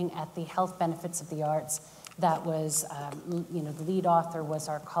report looking at the health benefits of the arts, that was, the lead author was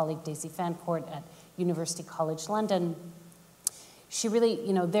our colleague Daisy Fancourt at University College London. She really,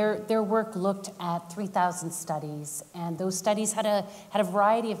 their work looked at 3,000 studies, and those studies had a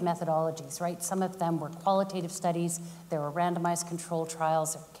variety of methodologies, right? Some of them were qualitative studies, there were randomized control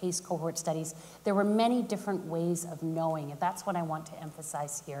trials, case cohort studies. There were many different ways of knowing, and that's what I want to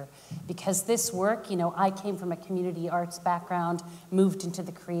emphasize here. Because this work, I came from a community arts background, moved into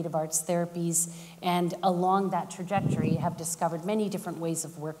the creative arts therapies, and along that trajectory have discovered many different ways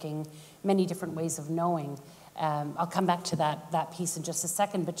of working, many different ways of knowing. I'll come back to that piece in just a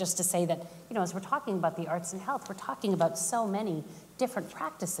second, but just to say that, as we're talking about the arts and health, we're talking about so many different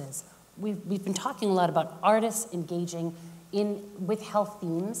practices. We've been talking a lot about artists engaging with health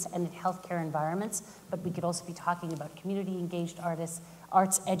themes and in healthcare environments, but we could also be talking about community-engaged artists,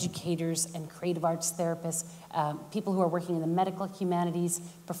 arts educators and creative arts therapists, people who are working in the medical humanities,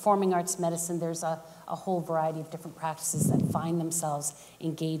 performing arts medicine. There's a whole variety of different practices that find themselves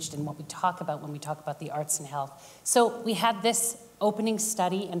engaged in what we talk about when we talk about the arts and health. So we had this opening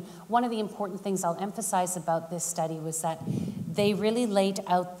study, and one of the important things I'll emphasize about this study was that they really laid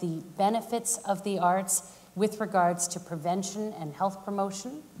out the benefits of the arts with regards to prevention and health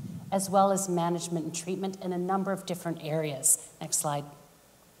promotion, as well as management and treatment in a number of different areas. Next slide.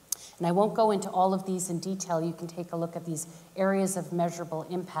 And I won't go into all of these in detail. You can take a look at these areas of measurable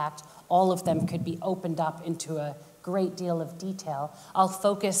impact. All of them could be opened up into a great deal of detail. I'll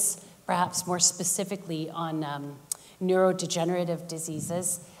focus perhaps more specifically on neurodegenerative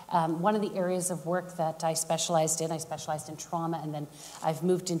diseases. One of the areas of work that I specialized in trauma, and then I've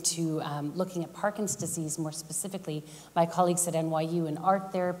moved into looking at Parkinson's disease more specifically. My colleagues at NYU in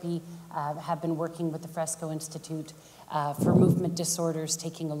art therapy have been working with the Fresco Institute for movement disorders,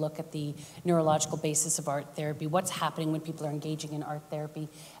 taking a look at the neurological basis of art therapy, what's happening when people are engaging in art therapy,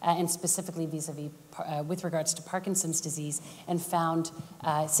 and specifically vis-a-vis with regards to Parkinson's disease, and found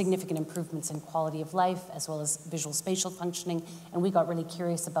significant improvements in quality of life as well as visual spatial functioning. And we got really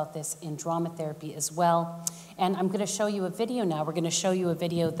curious about this in drama therapy as well. And I'm going to show you a video now. We're going to show you a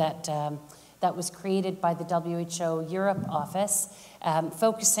video that was created by the WHO Europe office,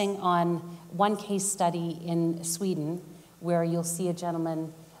 focusing on one case study in Sweden where you'll see a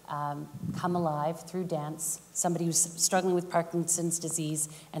gentleman come alive through dance, somebody who's struggling with Parkinson's disease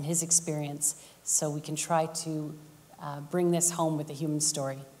and his experience. So we can try to bring this home with a human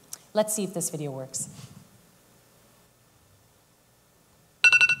story. Let's see if this video works.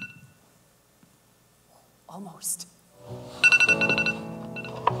 Almost.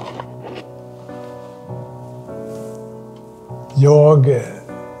 Jag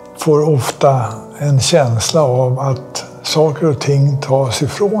får ofta en känsla av att saker och ting tas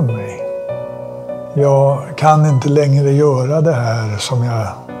ifrån mig. Jag kan inte längre göra det här som jag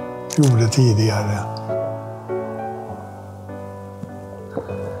gjorde tidigare.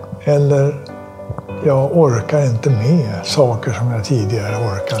 Eller jag orkar inte med saker som jag tidigare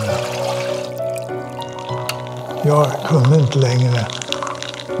orkade. Jag kunde inte längre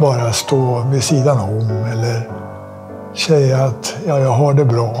bara stå vid sidan om eller säga att jag har det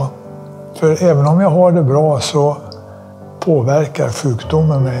bra. För även om jag har det bra så påverkar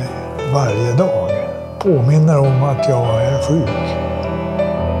sjukdomen mig varje dag. Påminner om att jag är sjuk.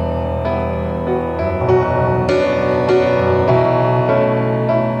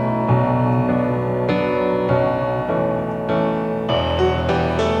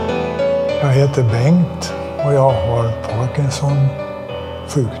 Jag heter Bengt och jag har Parkinson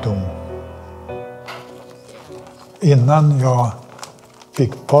sjukdom. Innan jag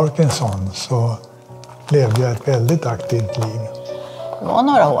fick Parkinson så levde jag ett väldigt aktivt liv. Det var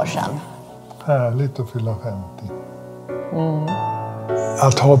några år sedan. Härligt att fylla 50.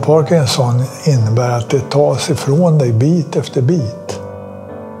 att ha Parkinson innebär att det tas ifrån dig bit efter bit.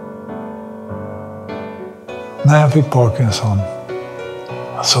 När jag fick Parkinson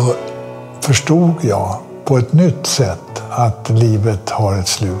så förstod jag på ett nytt sätt att livet har ett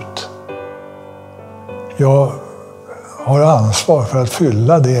slut. Jag har ansvar för att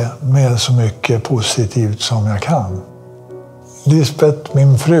fylla det med så mycket positivt som jag kan. Lisbeth,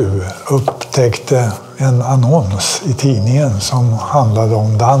 min fru, upptäckte en annons i tidningen som handlade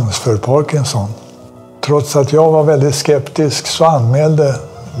om dans för Parkinson. Trots att jag var väldigt skeptisk så anmälde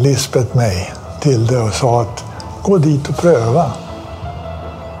Lisbeth mig till det och sa att gå dit och pröva.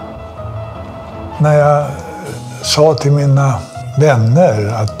 När jag sa till mina vänner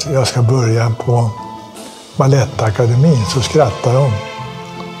att jag ska börja på Balettakademin så skrattade de.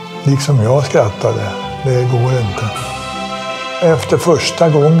 Liksom jag skrattade. Det går inte. Efter första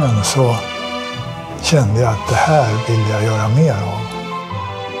gången så kände jag att det här vill jag göra mer av.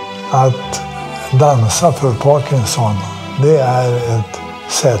 Att dansa för Parkinson, det är ett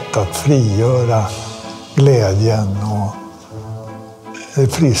sätt att frigöra glädjen och det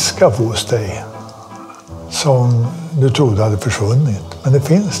friska hos dig som du trodde hade försvunnit. Men det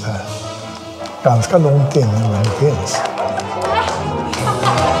finns där. Ganska långt inne, men det finns.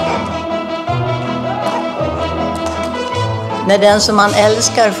 När den som man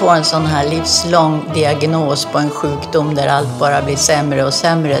älskar får en sån här livslång diagnos på en sjukdom där allt bara blir sämre och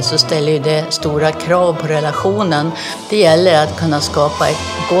sämre så ställer ju det stora krav på relationen. Det gäller att kunna skapa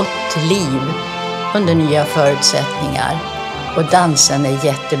ett gott liv under nya förutsättningar. Och dansen är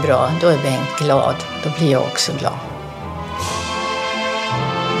jättebra, då är Bengt glad, då blir jag också glad.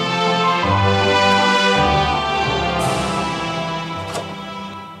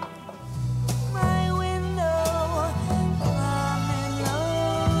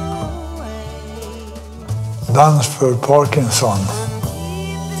 Dans för Parkinson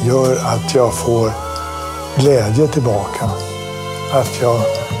gör att jag får glädje tillbaka. Att jag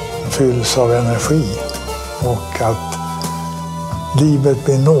fylls av energi och att livet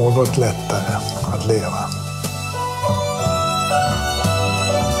blir något lättare att leva.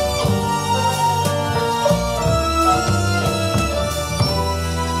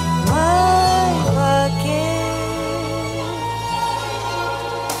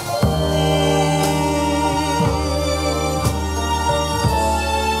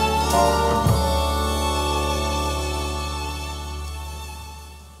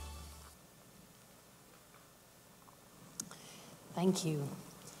 Thank you.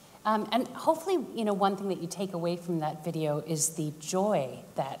 And hopefully, one thing that you take away from that video is the joy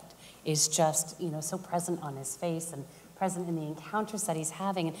that is just, so present on his face and present in the encounters that he's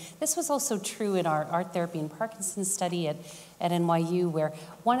having. And this was also true in our art therapy and Parkinson's study at NYU, where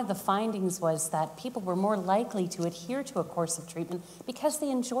one of the findings was that people were more likely to adhere to a course of treatment because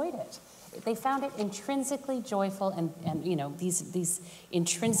they enjoyed it. They found it intrinsically joyful, and these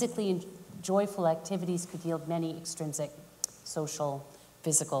intrinsically joyful activities could yield many extrinsic social,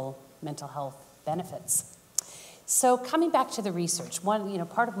 physical, mental health benefits. So coming back to the research,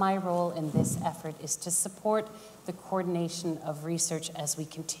 part of my role in this effort is to support the coordination of research as we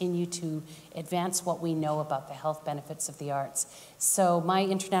continue to advance what we know about the health benefits of the arts. So my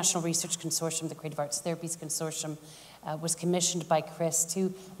international research consortium, the Creative Arts Therapies Consortium, was commissioned by Chris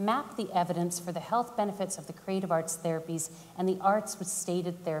to map the evidence for the health benefits of the creative arts therapies and the arts with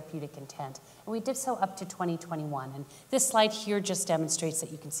stated therapeutic intent. And we did so up to 2021. And this slide here just demonstrates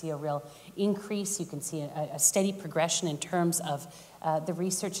that you can see a real increase. You can see a steady progression in terms of the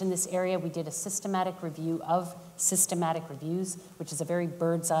research in this area. We did a systematic review of systematic reviews, which is a very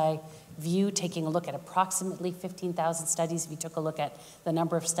bird's eye view, taking a look at approximately 15,000 studies. If you took a look at the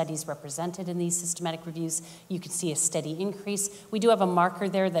number of studies represented in these systematic reviews, you can see a steady increase. We do have a marker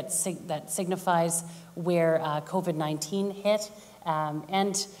there that signifies where COVID-19 hit.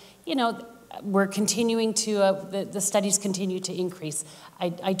 We're continuing to, the studies continue to increase. I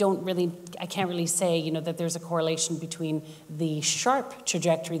can't really say, that there's a correlation between the sharp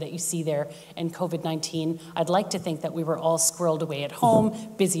trajectory that you see there and COVID-19. I'd like to think that we were all squirreled away at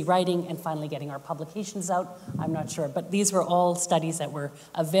home, busy writing, and finally getting our publications out. I'm not sure, but these were all studies that were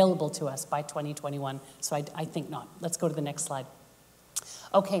available to us by 2021, so I think not. Let's go to the next slide.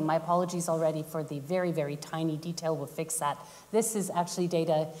 Okay, my apologies already for the very, very tiny detail. We'll fix that. This is actually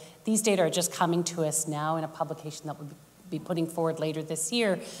data. These data are just coming to us now in a publication that we'll be putting forward later this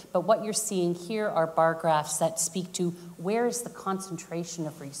year. But what you're seeing here are bar graphs that speak to where is the concentration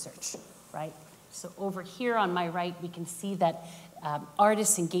of research, right? So over here on my right, we can see that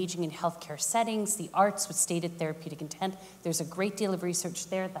artists engaging in healthcare settings, the arts with stated therapeutic intent. There's a great deal of research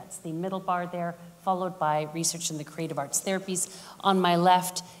there. That's the middle bar there followed by research in the creative arts therapies. On my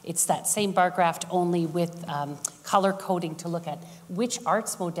left, it's that same bar graph, only with color coding to look at which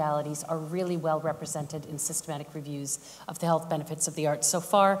arts modalities are really well represented in systematic reviews of the health benefits of the arts so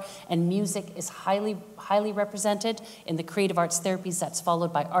far. And music is highly represented in the creative arts therapies. That's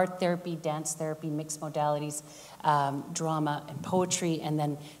followed by art therapy, dance therapy, mixed modalities, drama and poetry, and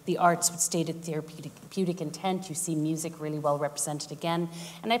then the arts with stated therapeutic intent. You see music really well represented again.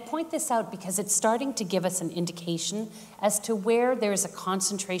 And I point this out because it's starting to give us an indication as to where there is a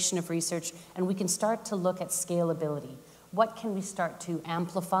concentration of research, and we can start to look at scalability. What can we start to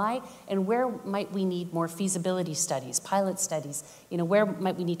amplify, and where might we need more feasibility studies, pilot studies? Where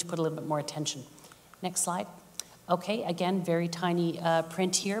might we need to put a little bit more attention? Next slide. Okay, again, very tiny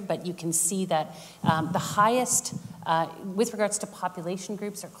print here, but you can see that the highest, with regards to population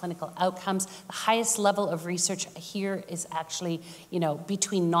groups or clinical outcomes, the highest level of research here is actually,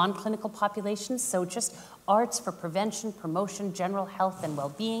 between non-clinical populations, so just arts for prevention, promotion, general health and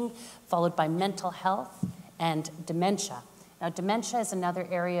well-being, followed by mental health and dementia. Now, dementia is another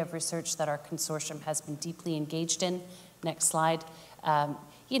area of research that our consortium has been deeply engaged in. Next slide.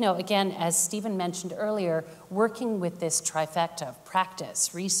 Again, as Stephen mentioned earlier, working with this trifecta of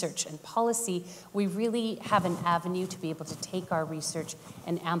practice, research, and policy, we really have an avenue to be able to take our research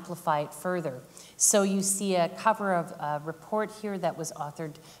and amplify it further. So you see a cover of a report here that was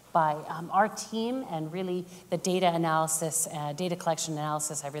authored by our team, and really the data analysis, data collection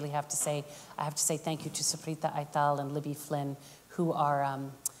analysis, I have to say thank you to Suprita Aital and Libby Flynn, who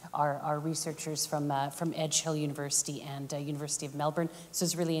are our researchers from Edge Hill University and University of Melbourne. So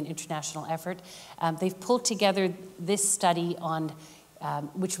it's really an international effort. They've pulled together this study on,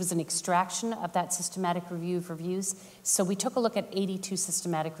 which was an extraction of that systematic review of reviews. So we took a look at 82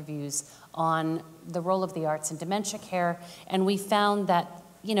 systematic reviews on the role of the arts in dementia care, and we found that,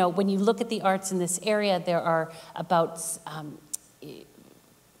 when you look at the arts in this area, there are about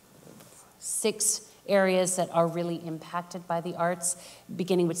 6 areas that are really impacted by the arts,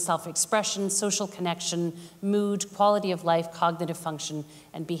 beginning with self-expression, social connection, mood, quality of life, cognitive function,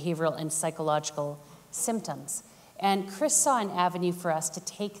 and behavioral and psychological symptoms. And Chris saw an avenue for us to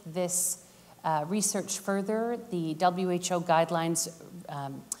take this research further. The WHO guidelines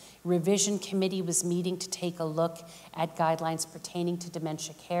revision committee was meeting to take a look at guidelines pertaining to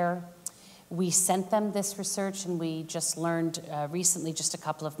dementia care. We sent them this research, and we just learned recently, just a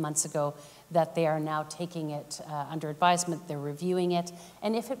couple of months ago, that they are now taking it under advisement, they're reviewing it,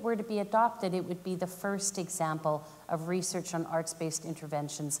 and if it were to be adopted, it would be the first example of research on arts-based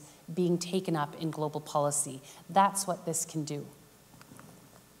interventions being taken up in global policy. That's what this can do.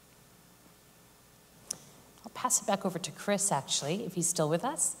 I'll pass it back over to Chris, actually, if he's still with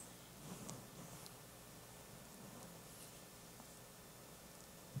us.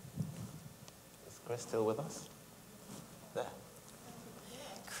 Is Chris still with us? There.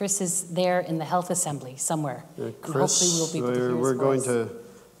 Chris is there in the Health Assembly somewhere. Chris, we're going to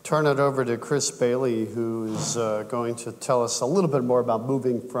turn it over to Chris Bailey, who is going to tell us a little bit more about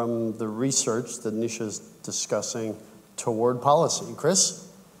moving from the research that Nisha is discussing toward policy. Chris?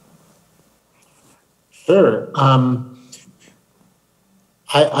 Sure. I'm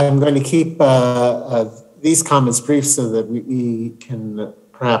going to keep these comments brief so that we can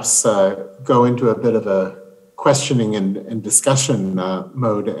perhaps go into a bit of a questioning and discussion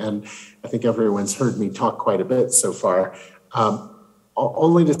mode, and I think everyone's heard me talk quite a bit so far.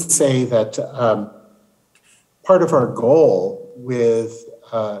 Only to say that part of our goal with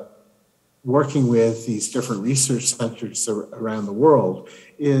working with these different research centers around the world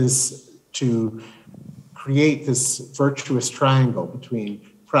is to create this virtuous triangle between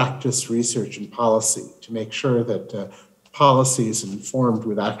practice, research, and policy to make sure that policy is informed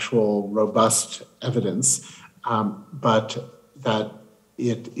with actual robust evidence, but that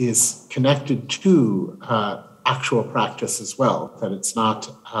it is connected to actual practice as well, that it's not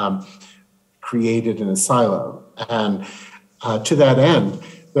created in a silo. And to that end,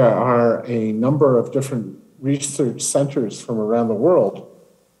 there are a number of different research centers from around the world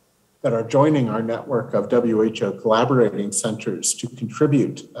that are joining our network of WHO collaborating centers to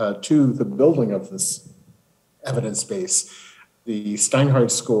contribute to the building of this evidence base. The Steinhardt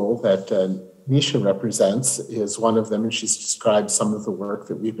School that Nisha represents is one of them, and she's described some of the work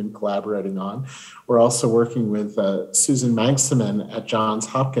that we've been collaborating on. We're also working with Susan Magsamen at Johns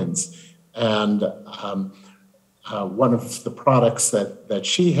Hopkins, and one of the products that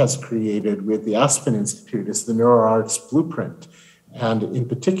she has created with the Aspen Institute is the NeuroArts Blueprint. And in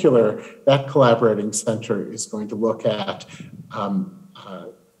particular, that collaborating center is going to look at,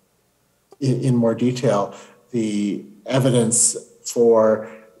 in more detail, the evidence for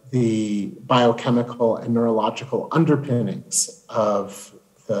the biochemical and neurological underpinnings of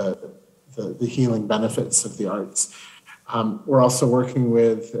the healing benefits of the arts. We're also working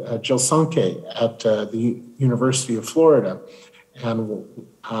with Jill Sonke at the University of Florida. And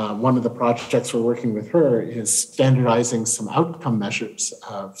one of the projects we're working with her is standardizing some outcome measures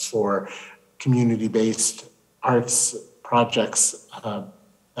for community-based arts projects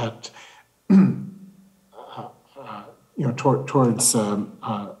that towards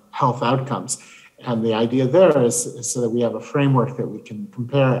health outcomes. And the idea there is so that we have a framework that we can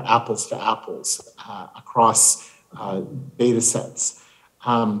compare apples to apples across data sets.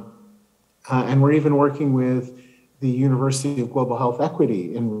 And we're even working with the University of Global Health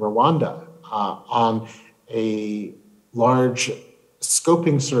Equity in Rwanda on a large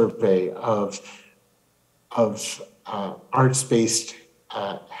scoping survey of arts-based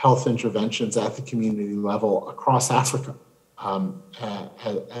health interventions at the community level across Africa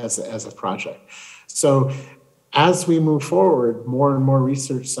as a project. So as we move forward, more and more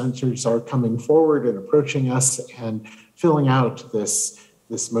research centers are coming forward and approaching us and filling out this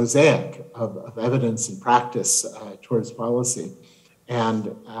mosaic of evidence and practice towards policy.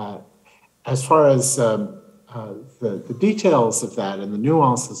 And as far as the details of that and the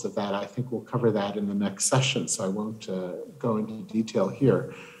nuances of that, I think we'll cover that in the next session, so I won't go into detail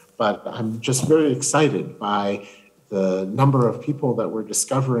here. But I'm just very excited by the number of people that we're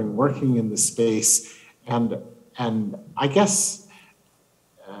discovering working in this space. And I guess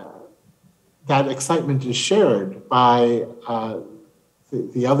that excitement is shared by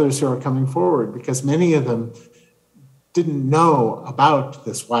the others who are coming forward, because many of them didn't know about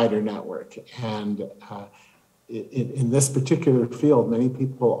this wider network. And in this particular field, many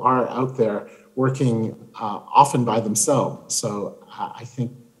people are out there working often by themselves. So I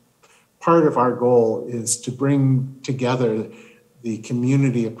think part of our goal is to bring together the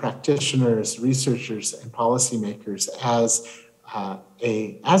community of practitioners, researchers, and policymakers as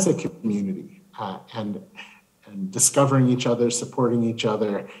a community, and discovering each other, supporting each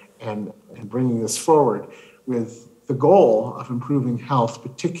other, and bringing this forward with the goal of improving health,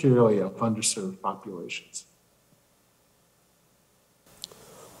 particularly of underserved populations.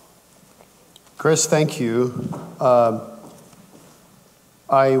 Chris, thank you.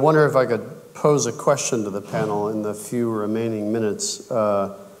 I wonder if I could pose a question to the panel in the few remaining minutes.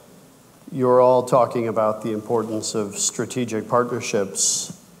 You're all talking about the importance of strategic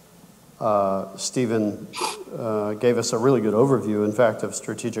partnerships. Stephen gave us a really good overview, in fact, of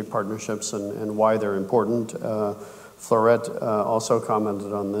strategic partnerships and why they're important. Fleurette also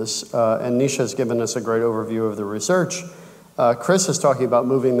commented on this. And Nisha has given us a great overview of the research. Chris is talking about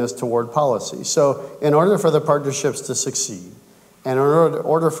moving this toward policy. So in order for the partnerships to succeed, and in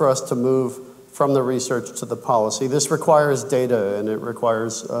order for us to move from the research to the policy, this requires data, and it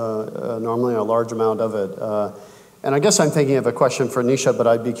requires normally a large amount of it. And I guess I'm thinking of a question for Nisha, but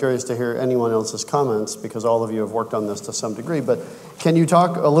I'd be curious to hear anyone else's comments, because all of you have worked on this to some degree. But can you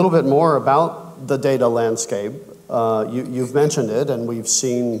talk a little bit more about the data landscape? You've mentioned it, and we've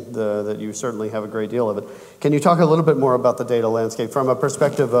seen that you certainly have a great deal of it. Can you talk a little bit more about the data landscape from a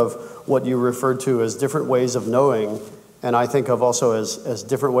perspective of what you referred to as different ways of knowing, and I think of also as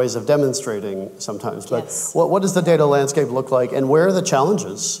different ways of demonstrating sometimes. But yes. What does the data landscape look like, and where are the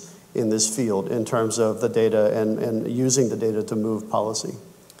challenges in this field in terms of the data and using the data to move policy?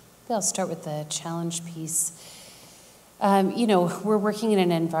 I'll start with the challenge piece. We're working in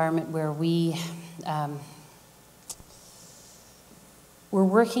an environment where we're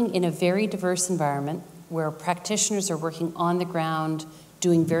working in a very diverse environment where practitioners are working on the ground,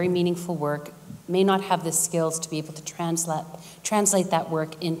 doing very meaningful work, may not have the skills to be able to translate that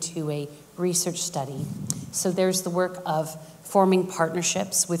work into a research study. So there's the work of forming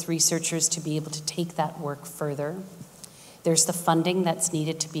partnerships with researchers to be able to take that work further. There's the funding that's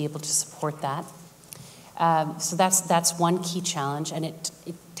needed to be able to support that. So that's one key challenge, and it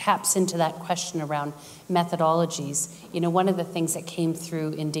taps into that question around methodologies. One of the things that came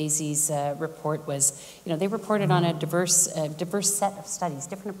through in Daisy's report was, they reported on a diverse set of studies,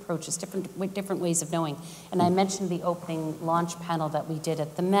 different approaches, different ways of knowing. And I mentioned the opening launch panel that we did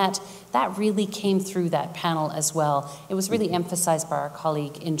at the Met. That really came through that panel as well. It was really emphasized by our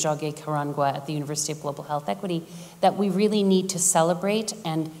colleague Njage Karangwa at the University of Global Health Equity that we really need to celebrate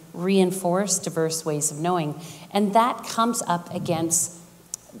and reinforce diverse ways of knowing. And that comes up against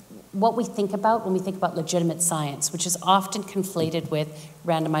what we think about when we think about legitimate science, which is often conflated with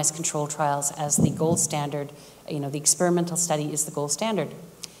randomized control trials as the gold standard. The experimental study is the gold standard.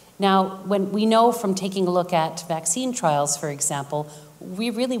 Now, when we know from taking a look at vaccine trials, for example, we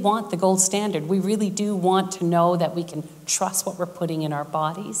really want the gold standard. We really do want to know that we can trust what we're putting in our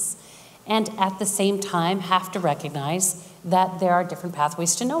bodies, and at the same time have to recognize that there are different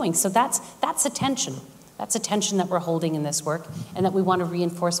pathways to knowing. So that's a tension. That's a tension that we're holding in this work and that we want to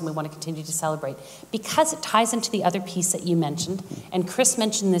reinforce and we want to continue to celebrate. Because it ties into the other piece that you mentioned, and Chris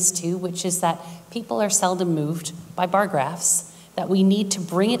mentioned this too, which is that people are seldom moved by bar graphs, that we need to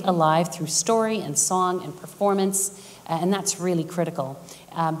bring it alive through story and song and performance, and that's really critical,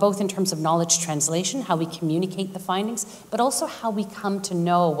 both in terms of knowledge translation, how we communicate the findings, but also how we come to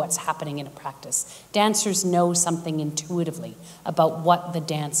know what's happening in a practice. Dancers know something intuitively about what the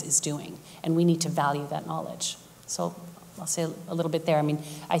dance is doing, and we need to value that knowledge. So I'll say a little bit there. I mean,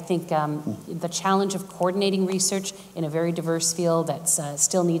 I think the challenge of coordinating research in a very diverse field that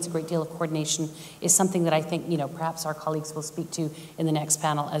still needs a great deal of coordination is something that I think, perhaps our colleagues will speak to in the next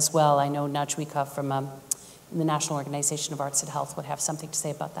panel as well. I know Najwika from the National Organization of Arts and Health would have something to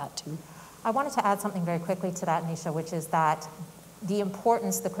say about that too. I wanted to add something very quickly to that, Nisha, which is that the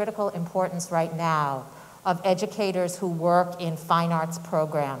critical importance right now of educators who work in fine arts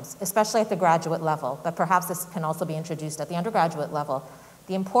programs, especially at the graduate level, but perhaps this can also be introduced at the undergraduate level,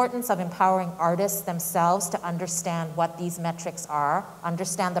 the importance of empowering artists themselves to understand what these metrics are,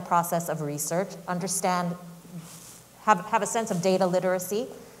 understand the process of research, have a sense of data literacy.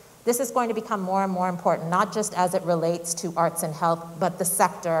 This is going to become more and more important, not just as it relates to arts and health, but the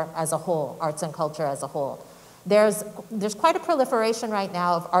sector as a whole, arts and culture as a whole. There's quite a proliferation right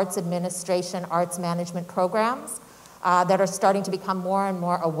now of arts administration, arts management programs that are starting to become more and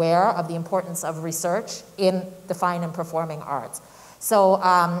more aware of the importance of research in the fine and performing arts. So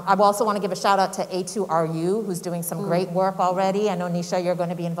I also want to give a shout out to A2RU, who's doing some great work already. I know, Nisha, you're going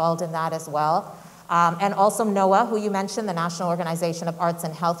to be involved in that as well. And also NOAA, who you mentioned, the National Organization of Arts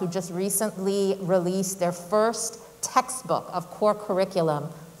and Health, who just recently released their first textbook of core curriculum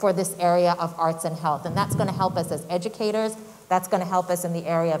for this area of arts and health. And that's going to help us as educators. That's going to help us in the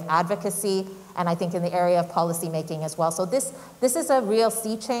area of advocacy, and I think in the area of policy making as well. So this is a real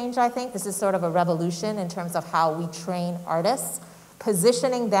sea change, I think. This is sort of a revolution in terms of how we train artists,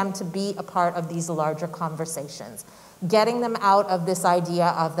 positioning them to be a part of these larger conversations, getting them out of this idea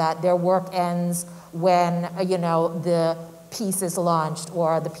of that their work ends when, the piece is launched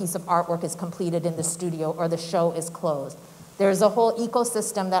or the piece of artwork is completed in the studio or the show is closed. There's a whole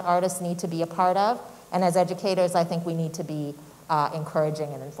ecosystem that artists need to be a part of, and as educators, I think we need to be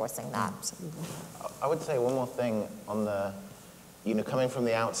encouraging and enforcing that. Absolutely. I would say one more thing on the, coming from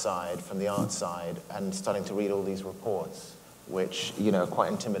the outside, from the art side, and starting to read all these reports, which, are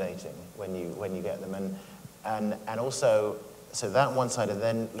quite intimidating when you get them. And also, so that one side, and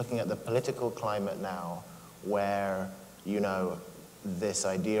then looking at the political climate now, where, this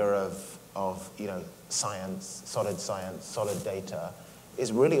idea of science, solid data,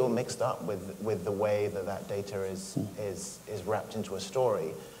 is really all mixed up with the way that data is wrapped into a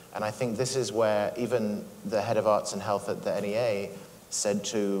story. And I think this is where even the head of arts and health at the NEA said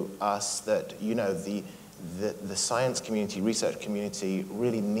to us that, the science community, research community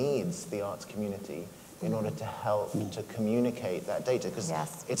really needs the arts community in order to help to communicate that data. Because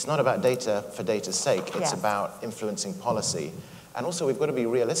it's not about data for data's sake, it's about influencing policy. And also we've got to be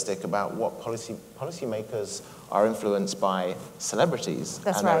realistic about what policymakers are influenced by celebrities,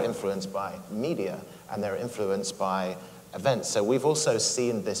 they're influenced by media, and they're influenced by events. So we've also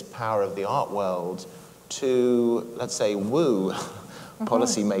seen this power of the art world to, let's say, woo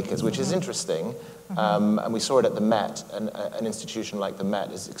policymakers, which is interesting. And we saw it at the Met, an institution like the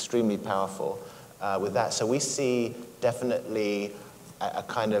Met is extremely powerful with that. So we see definitely a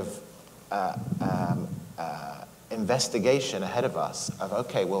kind of investigation ahead of us of,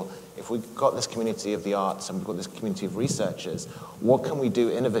 okay, well, if we've got this community of the arts and we've got this community of researchers, what can we do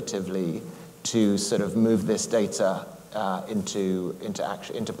innovatively to sort of move this data into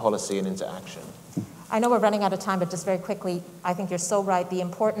action, into policy and into action? I know we're running out of time, but just very quickly, I think you're so right. The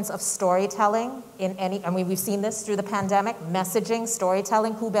importance of storytelling in we've seen this through the pandemic, messaging,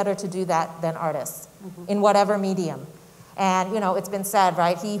 storytelling, who better to do that than artists in whatever medium? And, it's been said,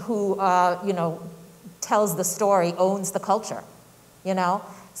 right? He who, tells the story owns the culture,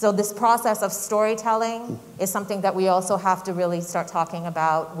 So this process of storytelling is something that we also have to really start talking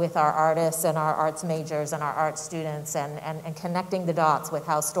about with our artists and our arts majors and our art students and connecting the dots with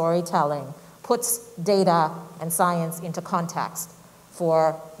how storytelling puts data and science into context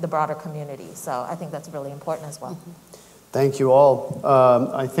for the broader community. So I think that's really important as well. Thank you all.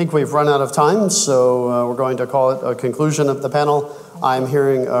 I think we've run out of time, so we're going to call it a conclusion of the panel. I'm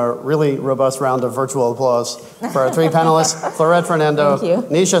hearing a really robust round of virtual applause for our three panelists, Fleurette, Fernando,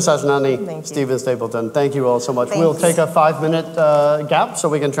 Nisha, Sajnani, Stephen Stapleton. Thank you all so much. We'll take a 5-minute gap so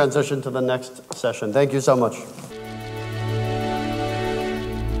we can transition to the next session. Thank you so much.